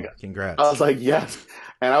awesome. Like, congrats. I was like, yes.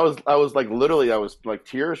 And I was like, literally,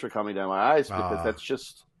 tears were coming down my eyes because that's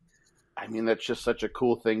just such a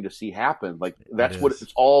cool thing to see happen. Like, that's what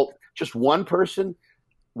it's all, just one person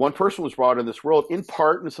was brought in this world, in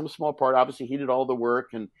part, in some small part. Obviously, he did all the work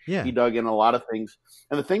and he dug in a lot of things.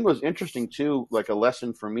 And the thing was interesting too, like a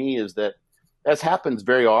lesson for me, is that, as happens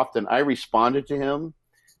very often, I responded to him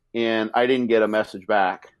and I didn't get a message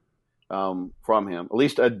back from him. At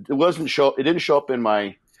least it didn't show up in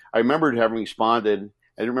my, I remembered having responded.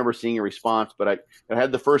 I didn't remember seeing a response, but I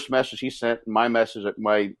had the first message he sent, my message,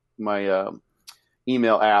 my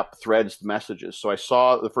email app threads messages. So I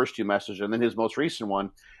saw the first two messages and then his most recent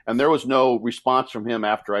one, and there was no response from him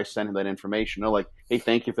after I sent him that information. No, like, hey,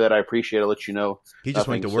 thank you for that. I appreciate it. I'll let you know. He just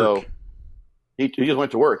went to work. So he just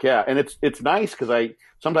went to work. Yeah. And it's nice because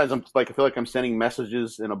sometimes I'm like, I feel like I'm sending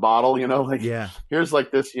messages in a bottle, you know, like, here's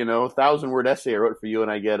like this, you know, 1,000-word essay I wrote for you.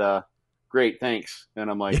 And I get great, thanks. And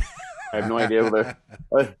I'm like, I have no idea whether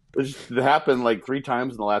it happened like 3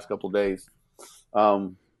 times in the last couple of days.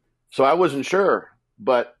 So I wasn't sure,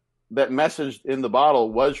 but that message in the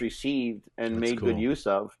bottle was received and made good use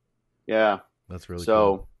of. Yeah. That's really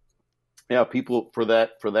cool. Yeah, people, for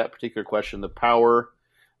that particular question, the POWER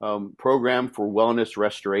Program for Wellness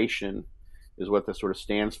Restoration is what this sort of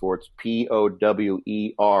stands for. It's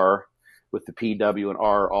POWER with the PW and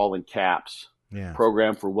R all in caps. Yeah.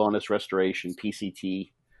 Program for Wellness Restoration,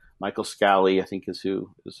 PCT. Michael Scally, I think, is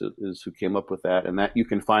who came up with that. And that, you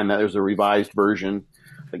can find that there's a revised version,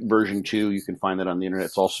 like version 2. You can find that on the internet.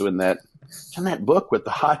 It's also in that book with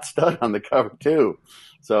the hot stud on the cover too.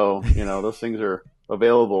 So, you know, those things are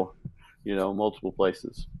available, you know, multiple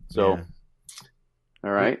places. So,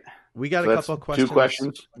 all right. We got a couple of questions. 2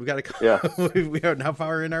 questions. We got a couple. Yeah. We are, how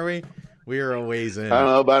far in are we? We are a ways in. I don't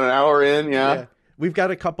know, about an hour in. Yeah. We've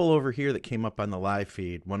got a couple over here that came up on the live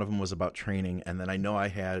feed. One of them was about training, and then I know I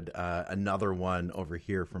had another one over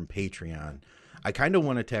here from Patreon. I kind of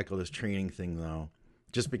want to tackle this training thing, though,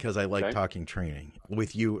 just because I like talking training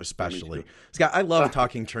with you especially. Scott, I love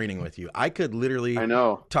talking training with you. I could literally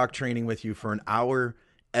talk training with you for an hour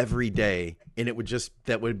every day, and it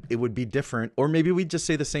would be different. Or maybe we'd just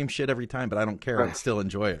say the same shit every time, but I don't care. I'd still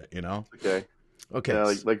enjoy it, you know? Okay.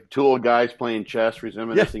 Yeah, like 2 old guys playing chess,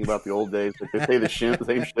 reminiscing about the old days. Like, they say the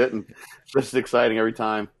same shit, and it's just exciting every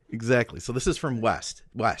time. Exactly. So this is from Wes.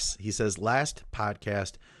 He says, last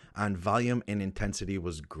podcast on volume and intensity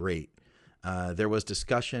was great. There was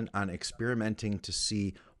discussion on experimenting to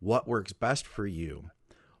see what works best for you.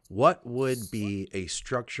 What would be a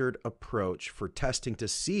structured approach for testing to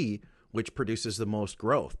see which produces the most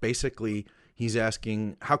growth? Basically, he's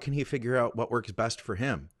asking, how can he figure out what works best for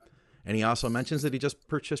him? And he also mentions that he just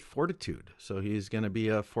purchased Fortitude. So he's going to be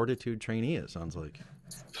a Fortitude trainee, it sounds like.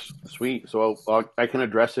 Sweet. So I can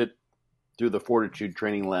address it through the Fortitude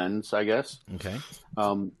training lens, I guess. Okay.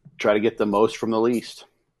 Try to get the most from the least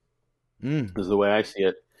is the way I see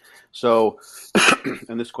it. So,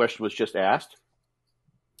 and this question was just asked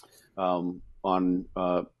on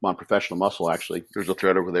Professional Muscle, actually. There's a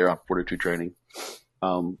thread over there on Fortitude training.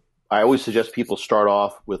 I always suggest people start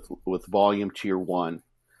off with volume tier 1.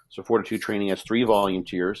 So Fortitude training has 3 volume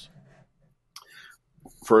tiers.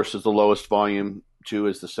 First is the lowest volume, 2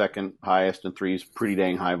 is the second highest, and 3 is pretty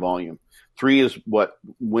dang high volume. 3 is what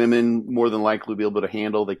women more than likely will be able to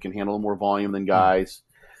handle. They can handle more volume than guys.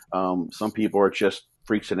 Some people are just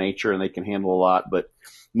freaks of nature and they can handle a lot, but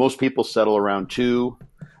most people settle around 2.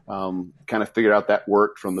 Kind of figured out that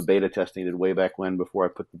worked from the beta testing I did way back when before I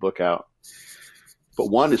put the book out. But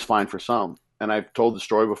 1 is fine for some. And I've told the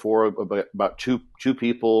story before about two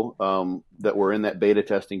people that were in that beta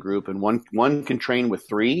testing group, and one can train with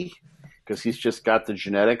 3 because he's just got the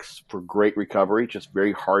genetics for great recovery, just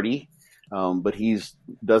very hardy. But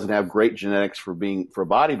doesn't have great genetics for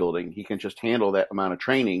bodybuilding. He can just handle that amount of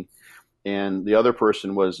training. And the other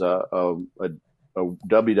person was a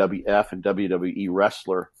WWF and WWE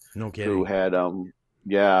wrestler. No kidding. Who had I don't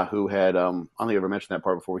think I ever mentioned that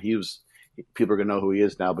part before. People are gonna know who he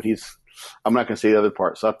is now, but I'm not gonna say the other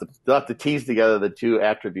part. So I'll have to tease together the 2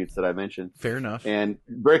 attributes that I mentioned. Fair enough. And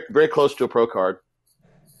very, very close to a pro card.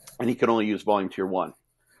 And he could only use volume tier 1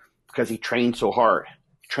 because he trained so hard.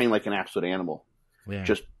 He trained like an absolute animal. Yeah.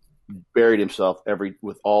 Just buried himself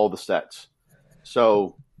with all the sets.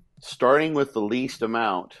 So starting with the least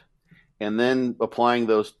amount and then applying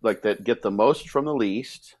those like that, get the most from the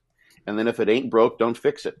least. And then if it ain't broke, don't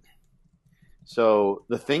fix it. So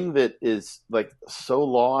the thing that is like so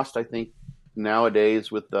lost, I think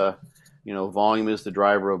nowadays with the, volume is the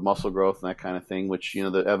driver of muscle growth and that kind of thing, which,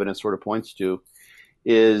 the evidence sort of points to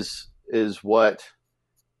is what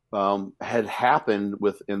had happened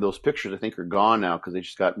in those pictures. I think are gone now because they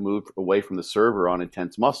just got moved away from the server on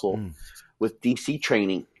Intense Muscle with DC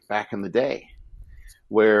training back in the day,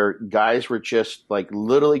 where guys were just like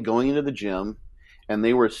literally going into the gym and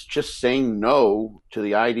they were just saying no to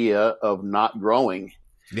the idea of not growing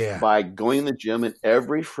by going in the gym, and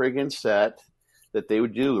every friggin' set that they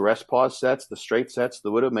would do, the rest pause sets, the straight sets,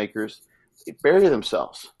 the Widowmakers, they bury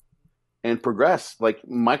themselves and progress like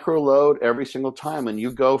micro load every single time. And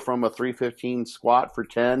you go from a 315 squat for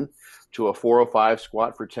 10 to a 405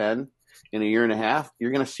 squat for 10 in a year and a half,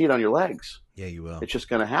 you're going to see it on your legs. Yeah, you will. It's just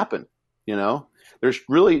going to happen. There's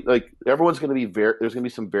really everyone's going to be there's going to be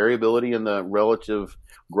some variability in the relative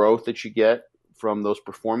growth that you get from those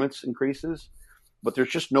performance increases, but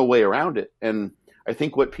there's just no way around it. And I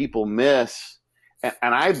think what people miss, and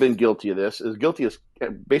I've been guilty of this, is guilty as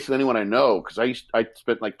basically anyone I know, because I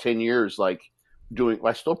spent like 10 years I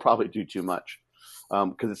still probably do too much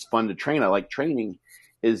because it's fun to train. I like training.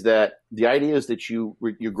 Is that the idea is that you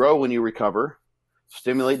grow when you recover,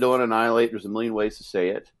 stimulate, don't annihilate. There's a million ways to say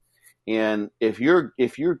it. And if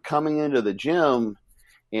you're coming into the gym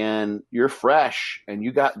and you're fresh and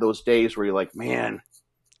you got those days where you're like, man,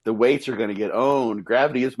 the weights are going to get owned.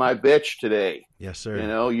 Gravity is my bitch today. Yes,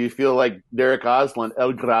 sir. You feel like Derek Osland,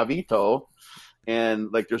 El Gravito,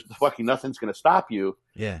 and like there's fucking nothing's going to stop you.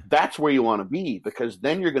 Yeah. That's where you want to be, because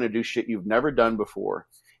then you're going to do shit you've never done before.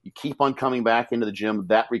 You keep on coming back into the gym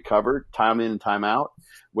that recovered, time in and time out,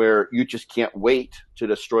 where you just can't wait to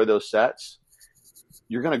destroy those sets.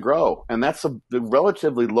 You're going to grow. And that's the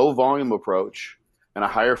relatively low volume approach and a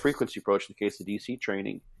higher frequency approach in the case of DC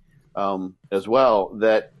training as well,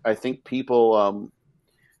 that I think people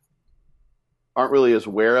aren't really as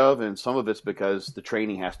aware of. And some of it's because the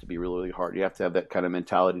training has to be really, really hard. You have to have that kind of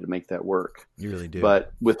mentality to make that work. You really do.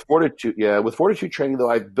 But with Fortitude training, though,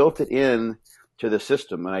 I've built it in to the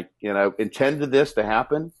system, and I intended this to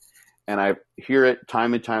happen. And I hear it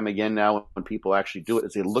time and time again now when people actually do it,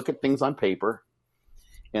 is they look at things on paper,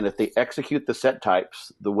 and if they execute the set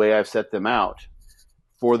types the way I've set them out,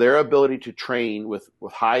 for their ability to train with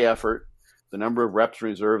high effort, the number of reps in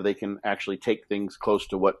reserve, they can actually take things close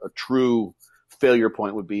to what a true failure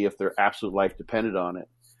point would be if their absolute life depended on it.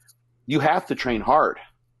 You have to train hard.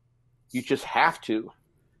 You just have to,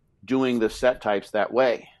 doing the set types that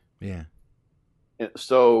way. Yeah.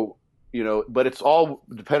 So, but it's all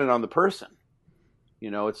dependent on the person.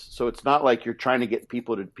 It's not like you're trying to get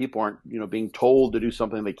people aren't, being told to do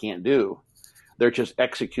something they can't do. They're just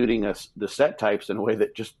executing the set types in a way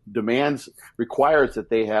that just requires that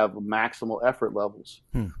they have maximal effort levels,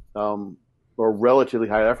 or relatively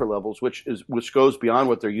high effort levels, which goes beyond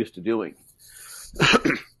what they're used to doing.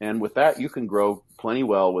 And with that, you can grow plenty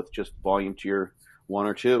well with just volume tier 1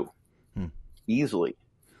 or 2 easily.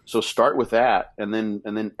 So start with that, and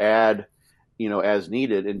then add, as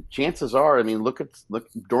needed. And chances are, I mean, look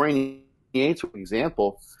Dorian Yates,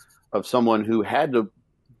 example of someone who had to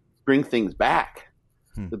bring things back.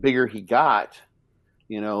 The bigger he got,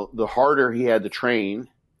 the harder he had to train,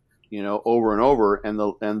 over and over.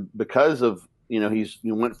 And because of, he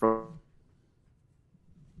went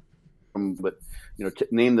but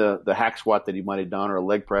name the hack squat that he might have done, or a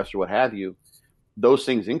leg press or what have you, those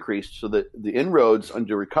things increased, so that the inroads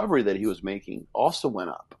under recovery that he was making also went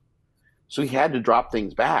up. So he had to drop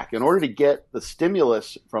things back in order to get the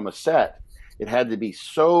stimulus from a set. It had to be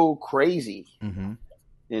so crazy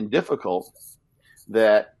and difficult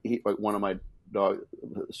that one of my dog,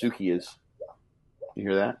 Suki, is. You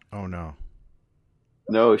hear that? Oh no!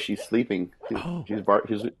 No, she's sleeping. She's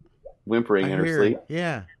whimpering in her sleep.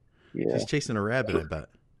 Yeah. She's chasing a rabbit, I bet.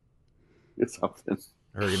 It's something.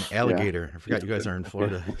 Or an alligator. Yeah. I forgot you guys are in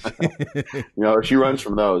Florida. She runs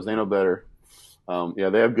from those. They know better. They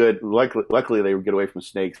have good. Luckily, they would get away from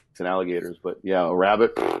snakes and alligators. But a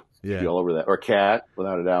rabbit, be all over that. Or a cat,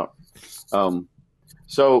 without a doubt.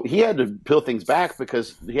 So he had to peel things back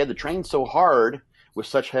because he had to train so hard with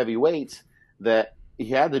such heavy weights that he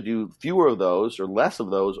had to do fewer of those or less of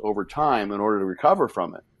those over time in order to recover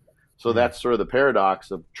from it. So that's sort of the paradox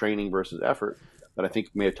of training versus effort that I think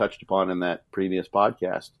we may have touched upon in that previous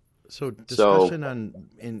podcast. So discussion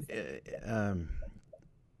on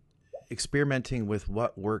experimenting with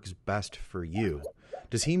what works best for you.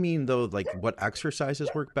 Does he mean, though, like what exercises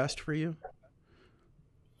work best for you?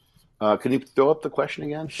 Can you throw up the question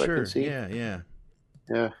again so sure. I can see? Yeah.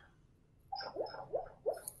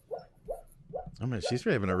 Oh man, she's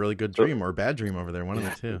having a really good dream or a bad dream over there. One of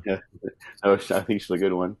the two. Yeah. I think she's a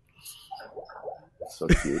good one. So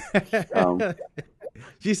cute.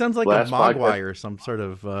 She sounds like a mogwai or some sort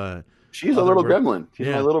of. She's a little gremlin. She's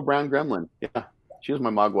my little brown gremlin. Yeah, she was my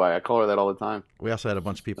mogwai. I call her that all the time. We also had a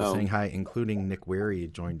bunch of people saying hi, including Nick Wary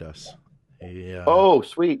joined us. Oh,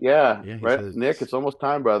 sweet. Yeah. Right, says, Nick. It's almost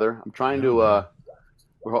time, brother. I'm trying to.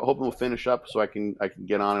 We're hoping we'll finish up so I can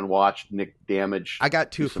get on and watch Nick damage. I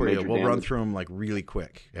got two for you. We'll run through them like really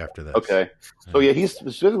quick after this. Okay. So he's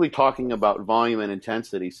specifically talking about volume and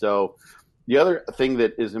intensity. So the other thing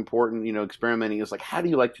that is important, experimenting is like, how do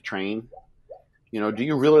you like to train? Do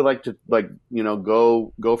you really like to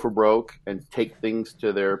go for broke and take things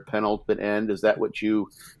to their penultimate end? Is that what do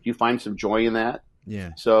you find some joy in that?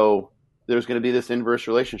 Yeah. So there's going to be this inverse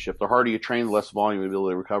relationship. The harder you train, the less volume you'll be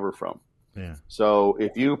able to recover from. Yeah. So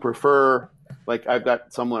if you prefer, like I've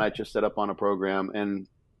got someone I just set up on a program, and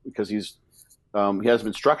because he hasn't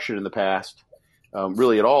been structured in the past,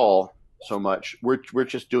 really at all so much, we're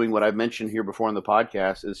just doing what I've mentioned here before on the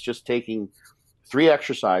podcast, is just taking 3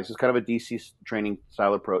 exercises, kind of a DC training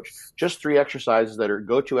style approach, just 3 exercises that are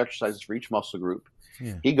go-to exercises for each muscle group.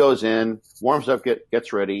 Yeah. He goes in, warms up,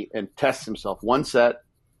 gets ready, and tests himself 1 set,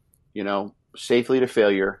 safely to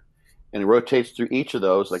failure. And rotates through each of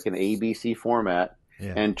those like an ABC format,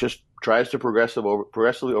 and just tries to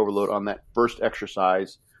progressively overload on that first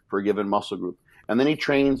exercise for a given muscle group. And then he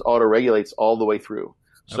trains, auto-regulates all the way through.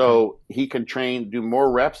 So he can do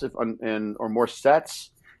more reps or more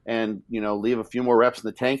sets, and leave a few more reps in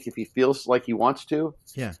the tank if he feels like he wants to.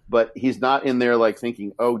 Yeah. But he's not in there like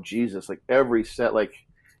thinking, oh Jesus, like every set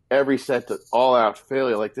to all out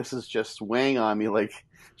failure. Like this is just weighing on me. Like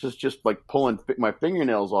just like pulling my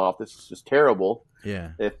fingernails off. This is just terrible.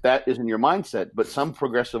 Yeah. If that isn't your mindset, but some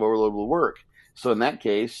progressive overload will work. So in that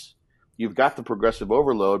case, you've got the progressive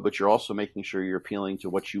overload, but you're also making sure you're appealing to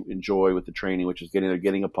what you enjoy with the training, which is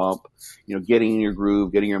getting a pump, getting in your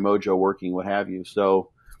groove, getting your mojo working, what have you. So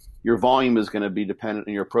your volume is going to be dependent,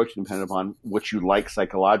 and your approach is dependent upon what you like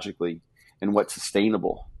psychologically and what's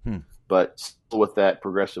sustainable, but still with that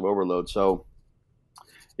progressive overload. So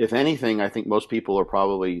if anything, I think most people are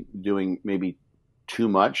probably doing maybe too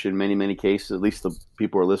much in many, many cases, at least the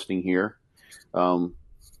people who are listening here. And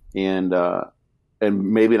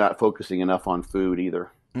maybe not focusing enough on food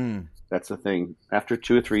either. That's the thing. After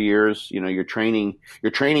 2 or 3 years, your training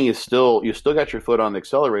is you still got your foot on the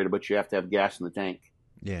accelerator, but you have to have gas in the tank.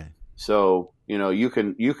 Yeah. So, you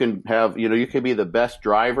can have, you can be the best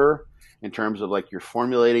driver in terms of like you're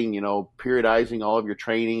formulating, periodizing all of your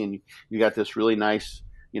training, and you got this really nice,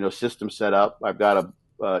 system set up. I've got a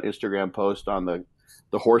Instagram post on the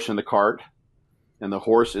horse and the cart, and the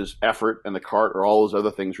horse is effort and the cart are all those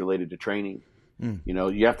other things related to training.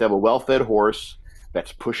 You have to have a well-fed horse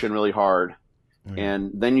that's pushing really hard,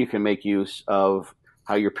 and then you can make use of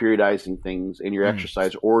how you're periodizing things and your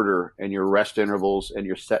exercise order and your rest intervals and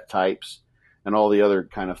your set types and all the other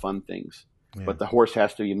kind of fun things. Yeah. But the horse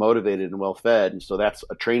has to be motivated and well fed. And so that's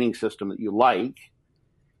a training system that you like,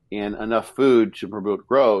 and enough food to promote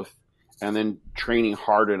growth, and then training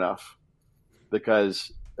hard enough,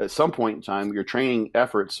 because at some point in time, your training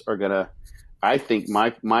efforts are going to, I think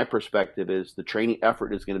my perspective is the training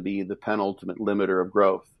effort is going to be the penultimate limiter of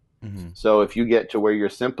growth. Mm-hmm. So if you get to where you're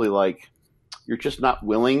simply like, you're just not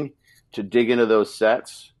willing to dig into those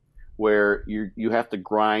sets where you have to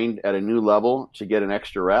grind at a new level to get an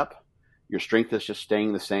extra rep, your strength is just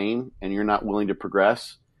staying the same, and you're not willing to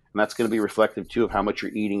progress. And that's going to be reflective too of how much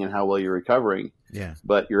you're eating and how well you're recovering. Yeah.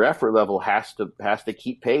 But your effort level has to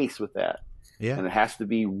keep pace with that. Yeah. And it has to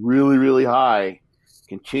be really, really high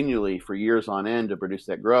continually for years on end to produce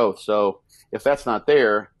that growth. So if that's not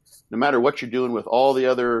there, no matter what you're doing with all the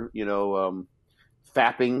other,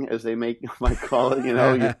 fapping, as they might call it,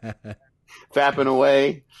 you're fapping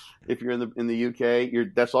away. If you're in the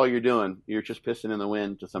UK, that's all you're doing. You're just pissing in the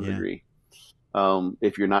wind to some degree.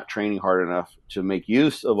 If you're not training hard enough to make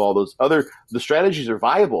use of all those the strategies are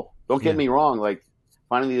viable. Don't get me wrong. Like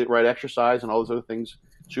finding the right exercise and all those other things,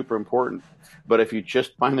 super important. But if you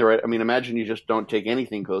just find the right, imagine you just don't take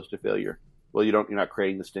anything close to failure. Well, you're not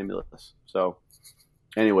creating the stimulus. So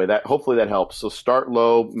anyway, hopefully that helps. So start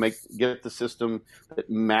low, get the system that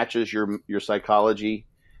matches your psychology,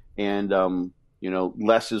 and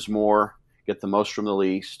less is more. Get the most from the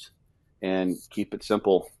least, and keep it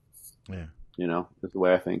simple. Yeah. That's the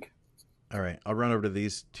way I think. All right. I'll run over to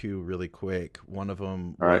these two really quick. One of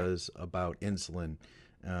them was about insulin.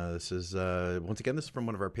 This is, once again, this is from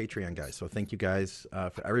one of our Patreon guys. So thank you guys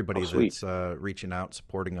for everybody that's reaching out,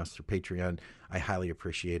 supporting us through Patreon. I highly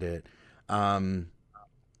appreciate it. All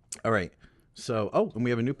right. So, and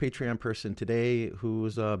we have a new Patreon person today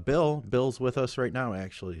who's Bill. Bill's with us right now,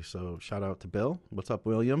 actually. So shout out to Bill. What's up,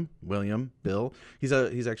 William? Bill.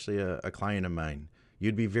 He's actually a client of mine.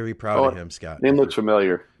 You'd be very proud of him, Scott. Name looks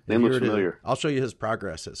familiar. I'll show you his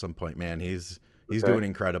progress at some point, man. He's doing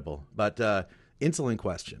incredible. But insulin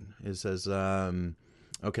question. It says, it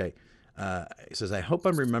says, I hope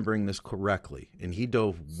I'm remembering this correctly. And he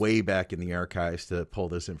dove way back in the archives to pull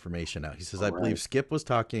this information out. He says, I believe Skip was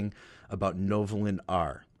talking about Novolin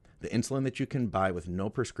R, the insulin that you can buy with no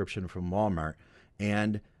prescription from Walmart.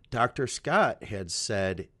 And Dr. Scott had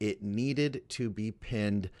said it needed to be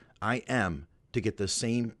pinned IM to get the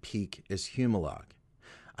same peak as Humalog.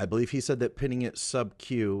 I believe he said that pinning it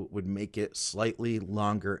sub-Q would make it slightly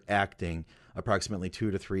longer acting, approximately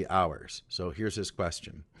 2 to 3 hours. So here's his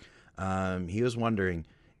question. He was wondering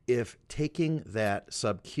if taking that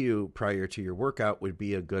sub-Q prior to your workout would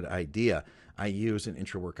be a good idea. I use an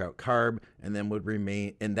intra-workout carb and that would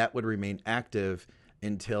remain active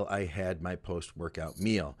until I had my post-workout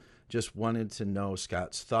meal. Just wanted to know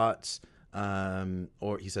Scott's thoughts.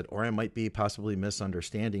 Or he said, or I might be possibly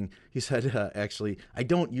misunderstanding. He said, actually, I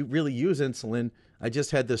don't really use insulin. I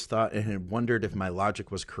just had this thought and had wondered if my logic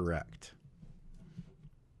was correct.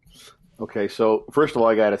 Okay, so first of all,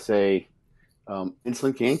 I got to say,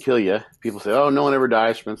 insulin can kill you. People say, oh, no one ever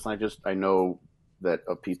dies from insulin. I know that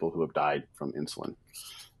of people who have died from insulin.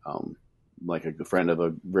 Like a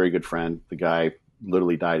very good friend, the guy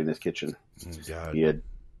literally died in his kitchen. Oh, God. He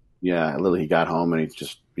got home and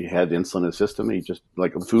he had insulin in his system. And he just,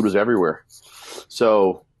 like, the food was everywhere.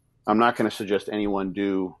 So I'm not going to suggest anyone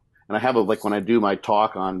do. And I have when I do my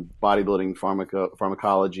talk on bodybuilding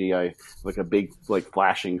pharmacology, I like a big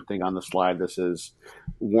flashing thing on the slide that says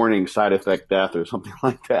warning side effect death or something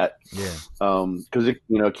like that. Yeah. Because it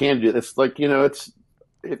can do. It's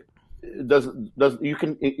it doesn't you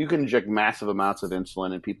can inject massive amounts of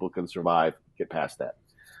insulin and people can survive, get past that,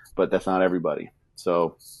 but that's not everybody.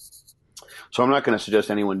 So I'm not going to suggest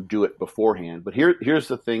anyone do it beforehand. But here's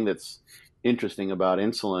the thing that's interesting about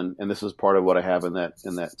insulin, and this is part of what I have in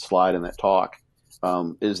that slide in that talk,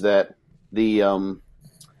 is that the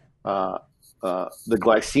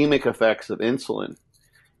glycemic effects of insulin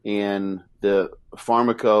and the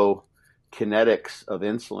pharmacokinetics of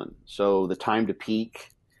insulin, so the time to peak,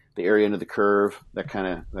 the area under the curve, that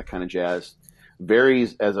kind of jazz,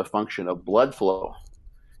 varies as a function of blood flow.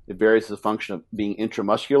 It varies as a function of being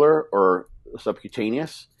intramuscular or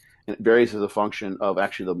subcutaneous, and it varies as a function of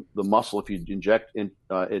actually the muscle if you inject in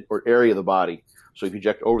or area of the body. So if you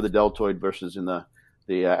inject over the deltoid versus in the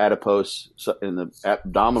adipose in the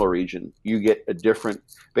abdominal region, you get a different.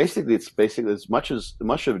 Basically, it's as much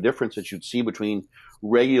of a difference that you'd see between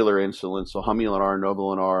regular insulin, so Humulin R,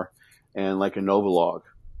 Novolin R, and like a Novolog,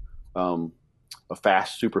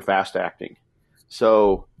 super fast acting.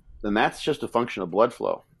 So then that's just a function of blood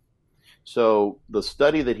flow. So the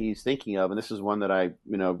study that he's thinking of, and this is one that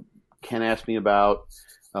Ken asked me about,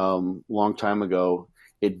 long time ago.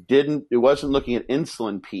 It wasn't looking at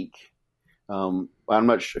insulin peak. I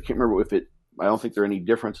can't remember I don't think there are any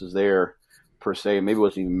differences there per se. Maybe it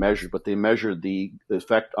wasn't even measured, but they measured the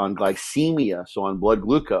effect on glycemia, so on blood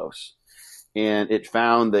glucose. And it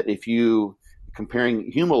found that if you,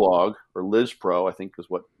 comparing Humalog or Lispro, I think is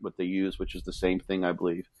what they use, which is the same thing, I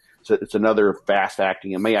believe. So it's another fast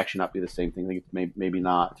acting. It may actually not be the same thing. I think it's maybe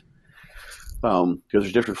not. Because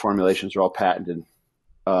there's different formulations, they're all patented.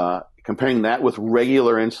 Comparing that with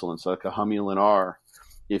regular insulin, so like a Humulin R,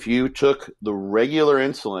 if you took the regular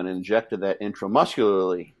insulin and injected that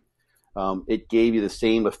intramuscularly, it gave you the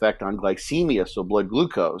same effect on glycemia, so blood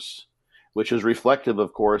glucose, which is reflective,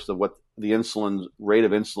 of course, of what the rate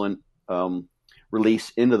of insulin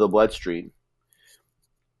release into the bloodstream.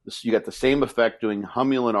 You got the same effect doing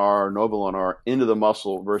Humulin R or Novolin R into the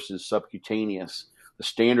muscle versus subcutaneous, the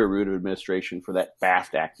standard route of administration for that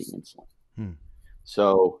fast-acting insulin.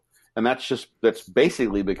 So, and that's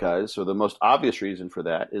basically because, or the most obvious reason for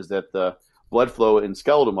that is that the blood flow in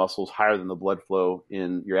skeletal muscle is higher than the blood flow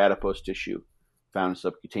in your adipose tissue found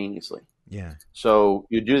subcutaneously. Yeah. So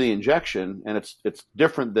you do the injection, and it's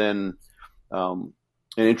different than an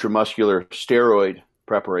intramuscular steroid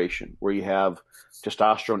preparation where you have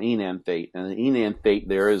testosterone enanthate, and the enanthate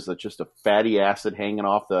there is just a fatty acid hanging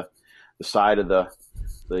off the side of the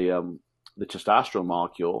testosterone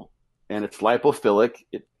molecule, and it's lipophilic.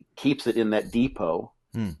 It keeps it in that depot,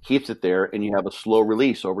 keeps it there, and you have a slow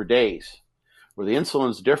release over days. Where the insulin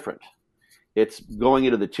is different. It's going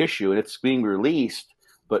into the tissue and it's being released,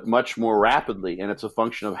 but much more rapidly, and it's a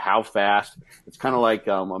function of how fast. It's kind of like,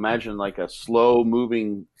 imagine like a slow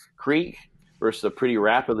moving creek versus a pretty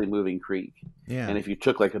rapidly moving creek. Yeah. And if you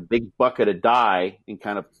took like a big bucket of dye and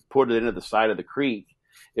kind of put it into the side of the creek,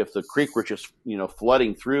 if the creek were just,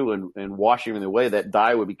 flooding through and washing it away, that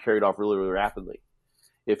dye would be carried off really, really rapidly.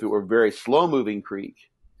 If it were a very slow moving creek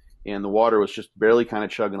and the water was just barely kind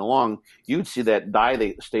of chugging along, you'd see that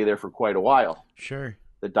dye stay there for quite a while. Sure.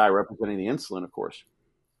 The dye representing the insulin, of course.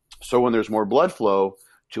 So when there's more blood flow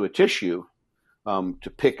to a tissue to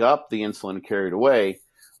pick up the insulin and carry it away,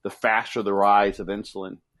 the faster the rise of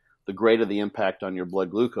insulin, the greater the impact on your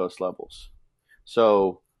blood glucose levels.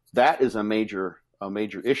 So that is a major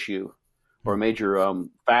issue, or a major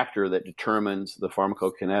factor that determines the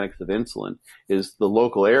pharmacokinetics of insulin, is the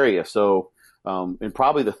local area. So, and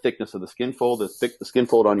probably the thickness of the skin fold. The skin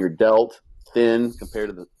fold on your delt, thin compared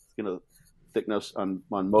to the thickness on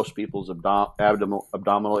most people's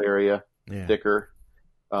abdominal area, thicker.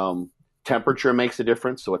 Temperature makes a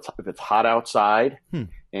difference. So if it's hot outside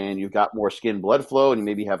and you've got more skin blood flow and you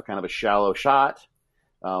maybe have kind of a shallow shot,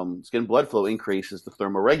 skin blood flow increases to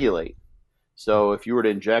thermoregulate. So if you were to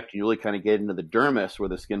inject, you really kind of get into the dermis where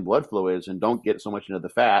the skin blood flow is and don't get so much into the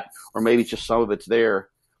fat, or maybe just some of it's there.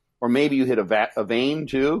 Or maybe you hit a vein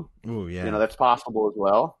too. Ooh, yeah. That's possible as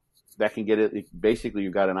well. That can get it. Basically,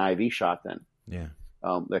 you've got an IV shot then. Yeah.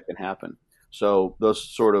 That can happen. So those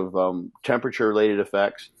sort of temperature-related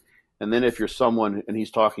effects. And then if you're someone, and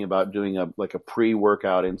he's talking about doing a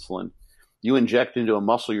pre-workout insulin, you inject into a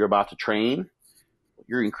muscle you're about to train,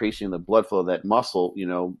 you're increasing the blood flow of that muscle,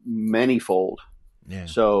 many-fold. Yeah.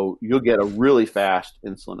 So you'll get a really fast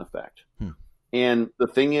insulin effect. And the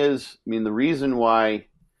thing is, the reason why,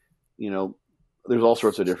 there's all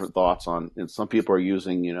sorts of different thoughts on, and some people are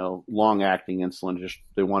using, long-acting insulin, just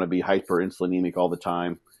they want to be hyperinsulinemic all the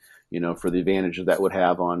time, for the advantages that would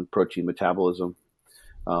have on protein metabolism.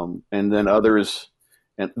 And then others,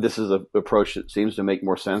 and this is an approach that seems to make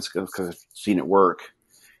more sense because I've seen it work,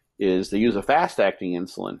 is they use a fast-acting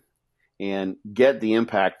insulin and get the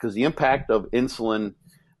impact, because the impact of insulin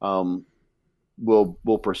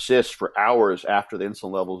will persist for hours after the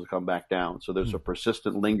insulin levels come back down. So there's a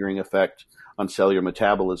persistent lingering effect on cellular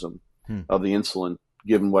metabolism of the insulin,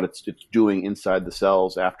 given what it's doing inside the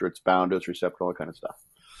cells after it's bound to its receptor, all that kind of stuff.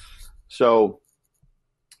 So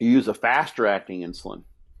you use a faster acting insulin,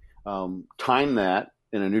 time that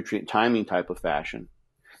in a nutrient timing type of fashion.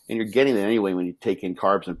 And you're getting it anyway when you take in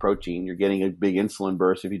carbs and protein. You're getting a big insulin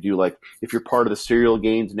burst. If you're part of the cereal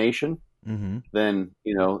gains nation, then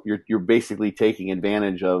you're basically taking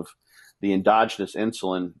advantage of the endogenous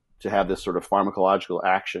insulin to have this sort of pharmacological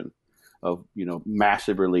action of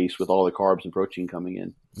massive release with all the carbs and protein coming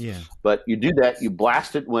in. Yeah. But you do that, you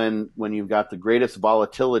blast it when you've got the greatest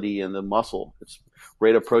volatility in the muscle. Its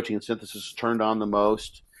rate of protein synthesis is turned on the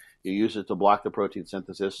most. You use it to block the protein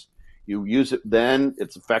synthesis. You use it then,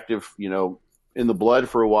 it's effective, in the blood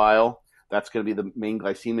for a while. That's going to be the main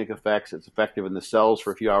glycemic effects. It's effective in the cells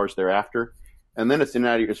for a few hours thereafter. And then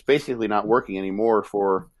it's basically not working anymore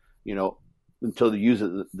for, until you use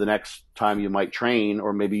it the next time you might train,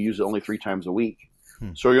 or maybe use it only 3 times a week.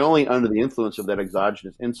 So you're only under the influence of that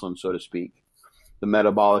exogenous insulin, so to speak, the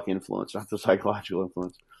metabolic influence, not the psychological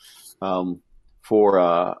influence,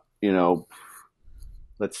 for,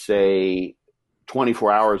 let's say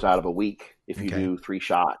 24 hours out of a week if you do 3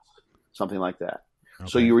 shots, something like that. Okay.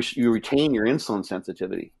 So you retain your insulin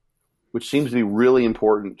sensitivity, which seems to be really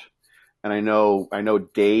important. And I know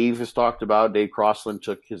Dave has talked about, Dave Crossland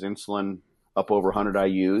took his insulin up over 100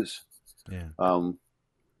 IUs. Yeah.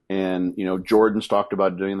 And, Jordan's talked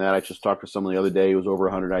about doing that. I just talked to someone the other day who was over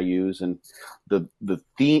 100 IUs. And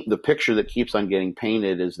the picture that keeps on getting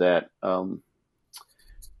painted is that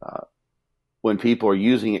when people are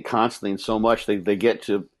using it constantly and so much, they get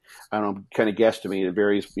to, I don't know, kind of guesstimate. It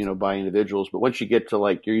varies, by individuals. But once you get to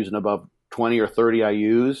like you're using above 20 or 30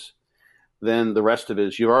 IUs, then the rest of it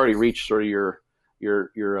is you've already reached sort of your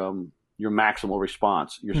maximal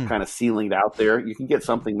response. You're kind of ceiling out there. You can get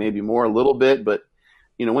something maybe more a little bit, but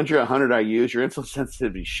once you're at 100 IUs, your insulin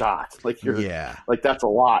sensitivity shot. Like like that's a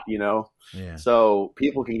lot, Yeah. So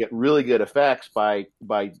people can get really good effects by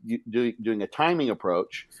doing a timing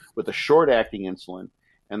approach with a short acting insulin,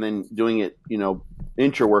 and then doing it,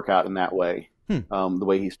 intra workout in that way, the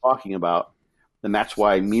way he's talking about. And that's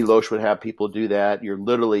why Milos would have people do that. You're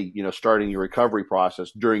literally, starting your recovery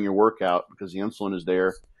process during your workout because the insulin is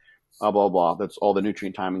there, blah, blah, blah. That's all the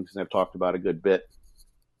nutrient timings I've talked about a good bit.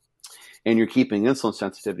 And you're keeping insulin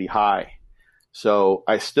sensitivity high. So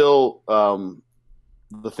I still,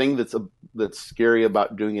 the thing that's scary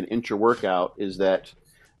about doing an intra-workout is that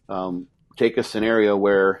take a scenario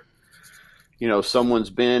where, someone's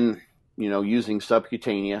been, using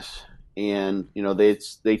subcutaneous, and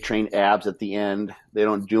they train abs at the end. They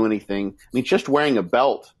don't do anything. I mean, just wearing a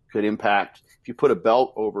belt could impact. If you put a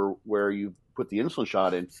belt over where you put the insulin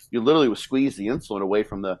shot in, you literally would squeeze the insulin away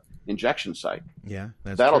from the injection site. Yeah,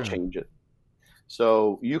 that'll change it.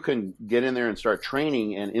 So you can get in there and start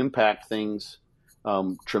training and impact things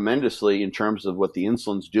tremendously in terms of what the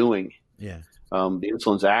insulin's doing. Yeah, the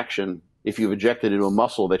insulin's action. If you've injected into a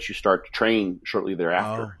muscle that you start to train shortly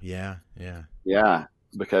thereafter. Oh, yeah.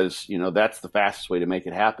 Because that's the fastest way to make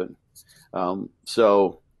it happen.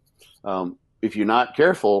 So if you're not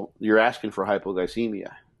careful, you're asking for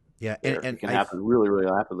hypoglycemia. Yeah, and it can happen really, really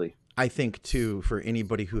rapidly. I think too, for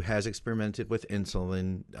anybody who has experimented with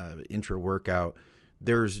insulin intra-workout,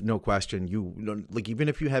 there's no question even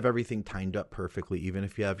if you have everything timed up perfectly, even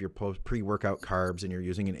if you have your pre-workout carbs and you're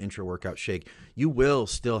using an intra-workout shake, you will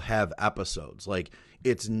still have episodes. Like,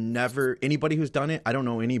 it's never anybody who's done it. I don't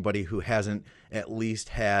know anybody who hasn't at least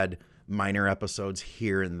had minor episodes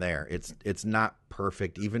here and there. It's not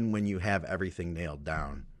perfect, even when you have everything nailed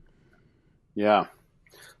down. Yeah.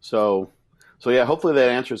 So yeah, hopefully that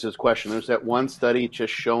answers his question. There's that one study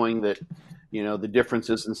just showing that, the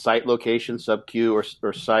differences in site location, sub-Q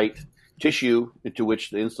or site tissue into which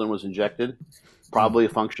the insulin was injected, probably a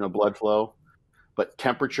function of blood flow, but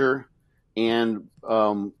temperature and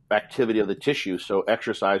activity of the tissue, so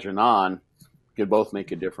exercise or non, could both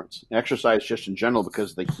make a difference. Exercise just in general,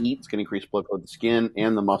 because the heat can increase blood flow to the skin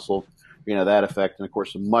and the muscle, that effect, and of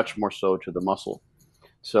course much more so to the muscle.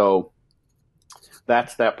 So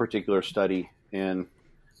that's that particular study, and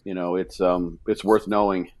it's worth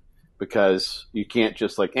knowing, because you can't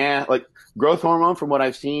just like growth hormone. From what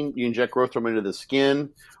I've seen, you inject growth hormone into the skin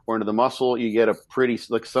or into the muscle, you get a pretty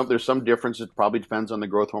there's some difference. It probably depends on the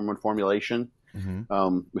growth hormone formulation,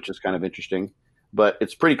 which is kind of interesting, but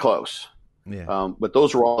it's pretty close. Yeah. But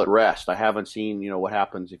those are all at rest. I haven't seen what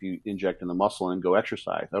happens if you inject in the muscle and go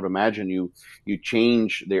exercise. I would imagine you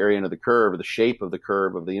change the area under the curve, or the shape of the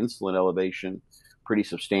curve of the insulin elevation pretty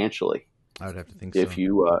substantially. I would have to think if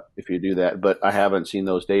you do that, but I haven't seen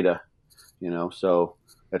those data, so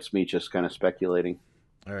that's me just kind of speculating.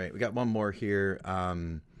 All right, we got one more here.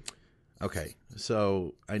 Okay,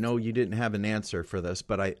 so I know you didn't have an answer for this,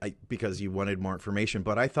 but I because you wanted more information,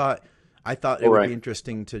 but I thought it would be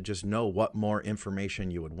interesting to just know what more information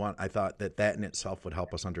you would want. I thought that in itself would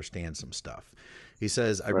help us understand some stuff. He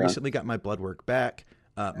says, I recently got my blood work back.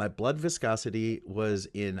 My blood viscosity was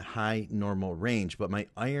in high normal range, but my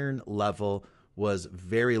iron level was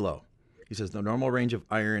very low. He says the normal range of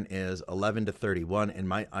iron is 11 to 31, and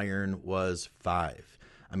my iron was 5.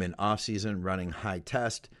 I'm in off season running high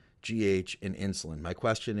test, GH, and insulin. My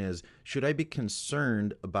question is, should I be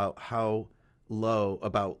concerned about low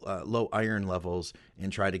iron levels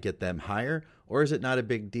and try to get them higher, or is it not a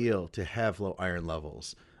big deal to have low iron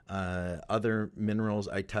levels? Other minerals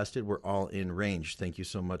I tested were all in range. Thank you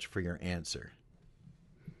so much for your answer.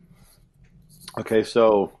 Okay,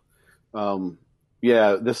 so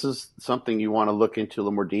Yeah, this is something you want to look into a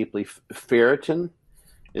little more deeply. Ferritin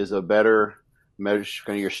is a better measure,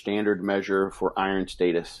 kind of your standard measure for iron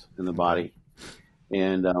status in the body.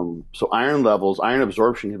 And so iron levels, iron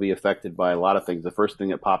absorption can be affected by a lot of things. The first thing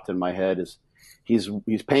that popped in my head is he's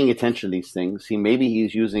paying attention to these things. Maybe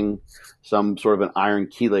he's using some sort of an iron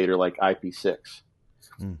chelator like IP6,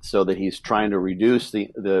 so that he's trying to reduce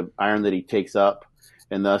the iron that he takes up,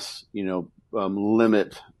 and thus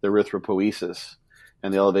limit the erythropoiesis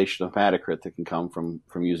and the elevation of hematocrit that can come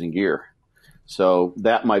from using gear. So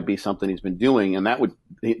that might be something he's been doing, and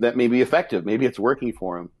that may be effective. Maybe it's working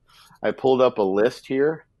for him. I pulled up a list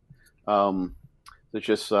here. That's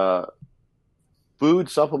just food,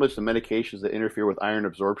 supplements, and medications that interfere with iron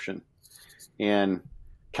absorption. And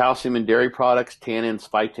calcium in dairy products, tannins,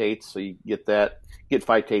 phytates. So you get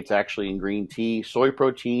phytates actually in green tea, soy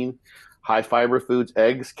protein, high fiber foods,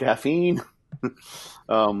 eggs, caffeine.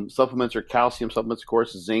 Supplements are calcium supplements, of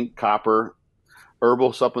course, zinc, copper.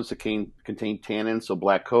 Herbal supplements that contain tannins, so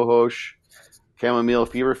black cohosh, chamomile,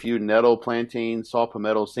 feverfew, nettle, plantain, saw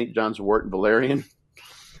palmetto, St. John's wort, and valerian.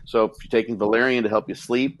 So if you're taking valerian to help you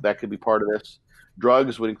sleep, that could be part of this.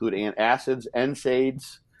 Drugs would include antacids,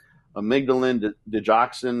 NSAIDs, amygdalin,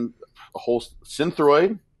 digoxin, a whole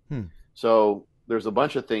synthroid. So there's a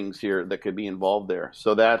bunch of things here that could be involved there.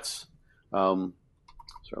 So that's sorry,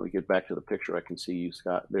 let me get back to the picture. I can see you,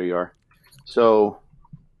 Scott. There you are. So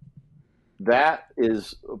that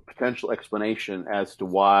is a potential explanation as to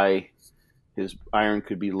why his iron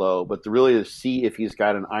could be low. But to see if he's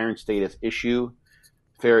got an iron status issue,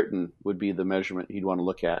 ferritin would be the measurement he'd want to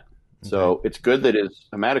look at. Okay. So it's good that his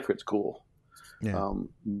hematocrit's cool. Yeah.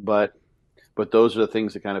 But those are the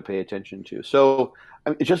things to kind of pay attention to. So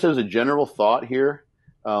just as a general thought here,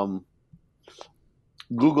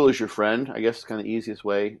 Google is your friend, I guess is kind of the easiest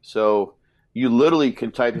way. So you literally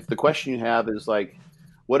can type, if the question you have is like,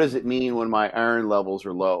 what does it mean when my iron levels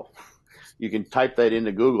are low? You can type that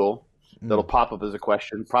into Google. That'll pop up as a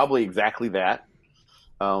question, probably exactly that.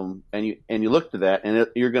 And you look to that, and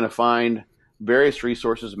you're going to find various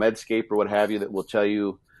resources, Medscape or what have you, that will tell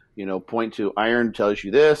you, point to iron tells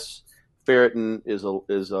you this. Ferritin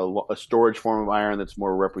is a storage form of iron that's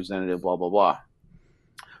more representative, blah, blah, blah.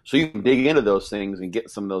 So you can dig into those things and get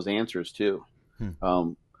some of those answers too.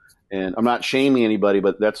 And I'm not shaming anybody,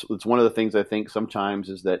 but it's one of the things I think sometimes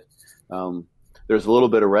is that there's a little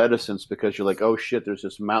bit of reticence because you're like, oh shit, there's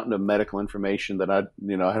this mountain of medical information that I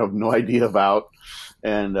have no idea about.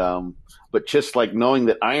 And but just like knowing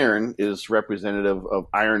that iron is representative of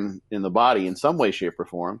iron in the body in some way, shape, or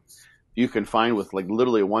form, you can find with like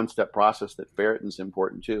literally a one-step process that ferritin's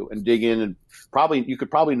important too, and dig in, and you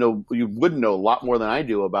would know a lot more than I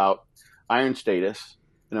do about iron status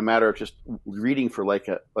in a matter of just reading for like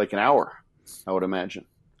an hour, I would imagine.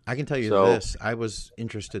 I can tell you this. I was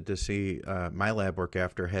interested to see my lab work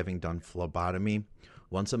after having done phlebotomy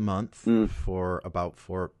once a month for about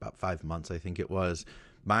 5 months, I think it was.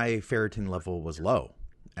 My ferritin level was low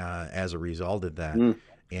as a result of that.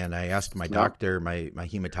 And I asked my doctor, my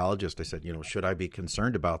hematologist, I said, should I be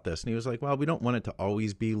concerned about this? And he was like, well, we don't want it to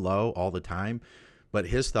always be low all the time. But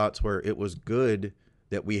his thoughts were it was good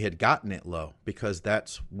that we had gotten it low because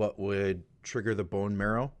that's what would trigger the bone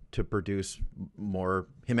marrow to produce more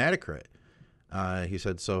hematocrit. He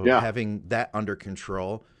said, having that under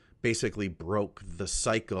control basically broke the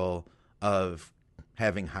cycle of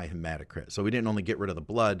having high hematocrit. So we didn't only get rid of the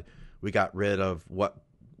blood, we got rid of what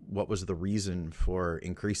was the reason for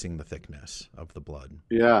increasing the thickness of the blood.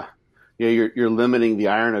 Yeah. You're limiting the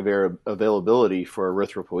iron availability for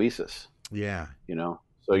erythropoiesis. Yeah.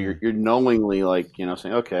 So you're knowingly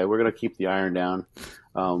saying, okay, we're going to keep the iron down,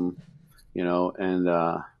 for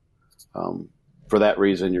that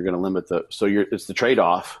reason, you're going to limit it's the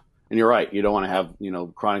trade-off. And you're right. You don't want to have,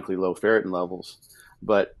 chronically low ferritin levels,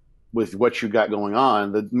 but with what you got going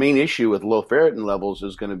on, the main issue with low ferritin levels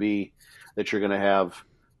is going to be that you're going to have,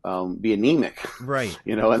 be anemic. Right.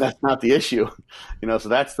 And that's not the issue, so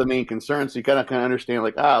that's the main concern. So you kind of understand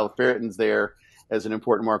ferritin's there as an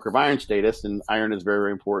important marker of iron status, and iron is very,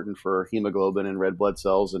 very important for hemoglobin and red blood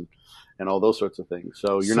cells and all those sorts of things.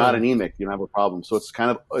 So you're not anemic, you don't have a problem. So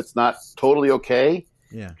it's not totally okay.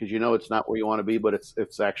 Yeah. Because it's not where you want to be, but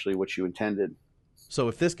it's actually what you intended. So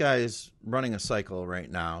if this guy's running a cycle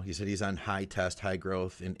right now, he said he's on high high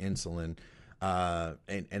growth in insulin,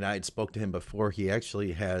 and I had spoke to him before. He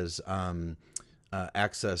actually has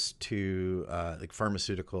access to like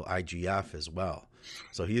pharmaceutical IGF as well.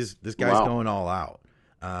 So this guy's going all out.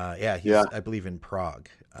 I believe in Prague.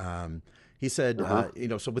 He said,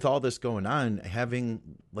 so with all this going on, having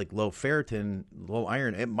like low ferritin, low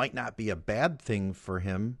iron, it might not be a bad thing for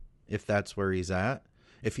him if that's where he's at.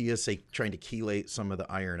 If he is, say, trying to chelate some of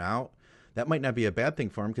the iron out, that might not be a bad thing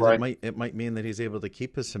for him, because it might mean that he's able to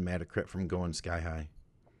keep his hematocrit from going sky high.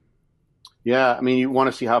 Yeah, I mean, you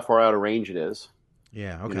want to see how far out of range it is.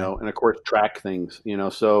 Yeah, okay. You know, and of course track things. You know,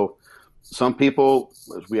 so some people,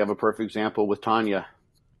 we have a perfect example with Tanya.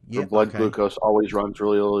 Her blood glucose always runs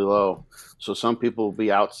really, really low. So some people will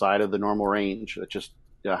be outside of the normal range. That's just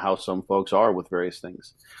how some folks are with various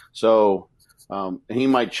things. So and he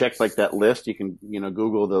might check like that list. You can, you know,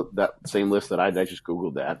 Google that same list that I just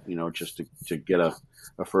Googled that, you know, just to get a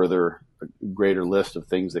greater list of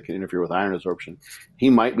things that can interfere with iron absorption. He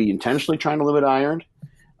might be intentionally trying to limit iron,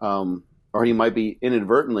 or he might be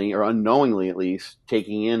inadvertently or unknowingly at least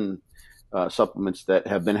taking in supplements that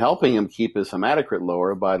have been helping him keep his hematocrit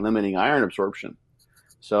lower by limiting iron absorption.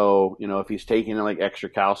 So, you know, if he's taking like extra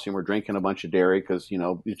calcium or drinking a bunch of dairy because, you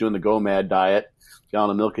know, he's doing the GOMAD diet,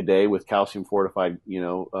 gallon of milk a day with calcium fortified, you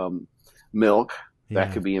know, milk,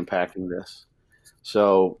 that could be impacting this.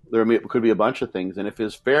 So there could be a bunch of things. And if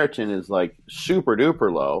his ferritin is like super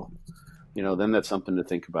duper low, you know, then that's something to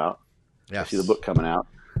think about. Yes. I see the book coming out.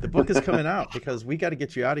 The book is coming out because we got to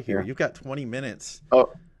get you out of here. Yeah. You've got 20 minutes.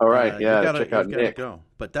 Oh, all right. Check out Nick. Go.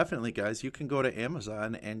 But definitely, guys, you can go to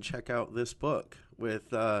Amazon and check out this book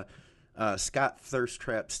with Scott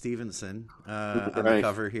Thirst-Trap Stevenson on the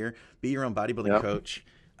cover here. Be Your Own Bodybuilding Coach.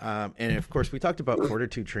 And of course, we talked about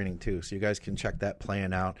fortitude training too, so you guys can check that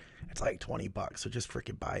plan out. It's like $20, so just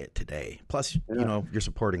freaking buy it today. Plus, you know, you're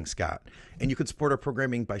supporting Scott, and you can support our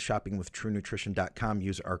programming by shopping with TrueNutrition.com.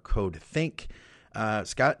 Use our code THINK.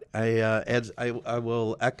 Scott, I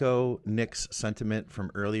will echo Nick's sentiment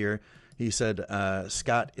from earlier. He said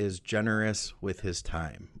Scott is generous with his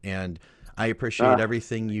time, and I appreciate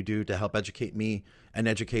everything you do to help educate me and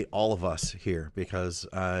educate all of us here, because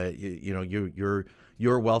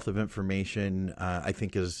your wealth of information, I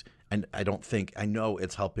think is, and I know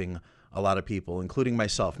it's helping a lot of people, including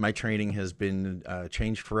myself. My training has been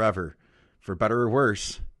changed forever, for better or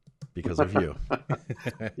worse, because of you.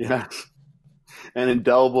 Yes. An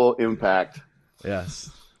indelible impact. Yes.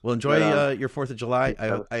 Well, enjoy your 4th of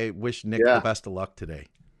July. I wish Nick the best of luck today.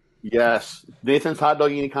 Yes. Nathan's Hot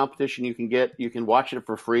Dog Eating Competition, you can watch it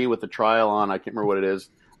for free with the trial on. I can't remember what it is.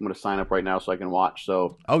 I'm going to sign up right now so I can watch.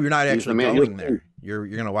 So you're not actually going there. You're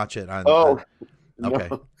going to watch it on. Okay.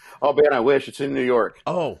 No. Oh man, I wish. It's in New York.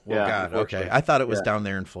 Oh, well, God. Okay. I thought it was down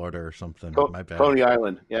there in Florida or something. My bad. Coney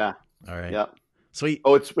Island. Yeah. All right. Yeah. Sweet.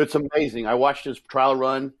 Oh, it's amazing. I watched his trial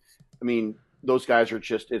run. I mean, those guys are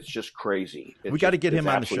it's just crazy. We got to get him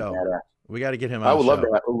on the show. Badass. We got to get him on the show.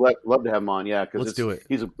 I would love to have him on. Yeah. Let's do it.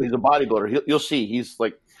 He's a bodybuilder. You'll see. He's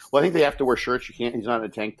like, well, I think they have to wear shirts. He's not in a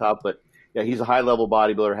tank top, but yeah, he's a high level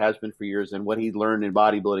bodybuilder, has been for years. And what he learned in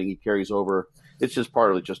bodybuilding, he carries over. It's just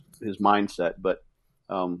part of just his mindset. But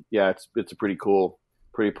it's a pretty cool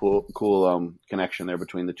connection there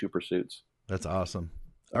between the two pursuits. That's awesome.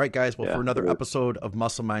 All right, guys. Well, for another episode of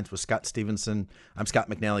Muscle Minds with Scott Stevenson, I'm Scott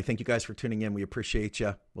McNally. Thank you guys for tuning in. We appreciate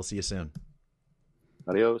you. We'll see you soon.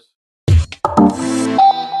 Adios.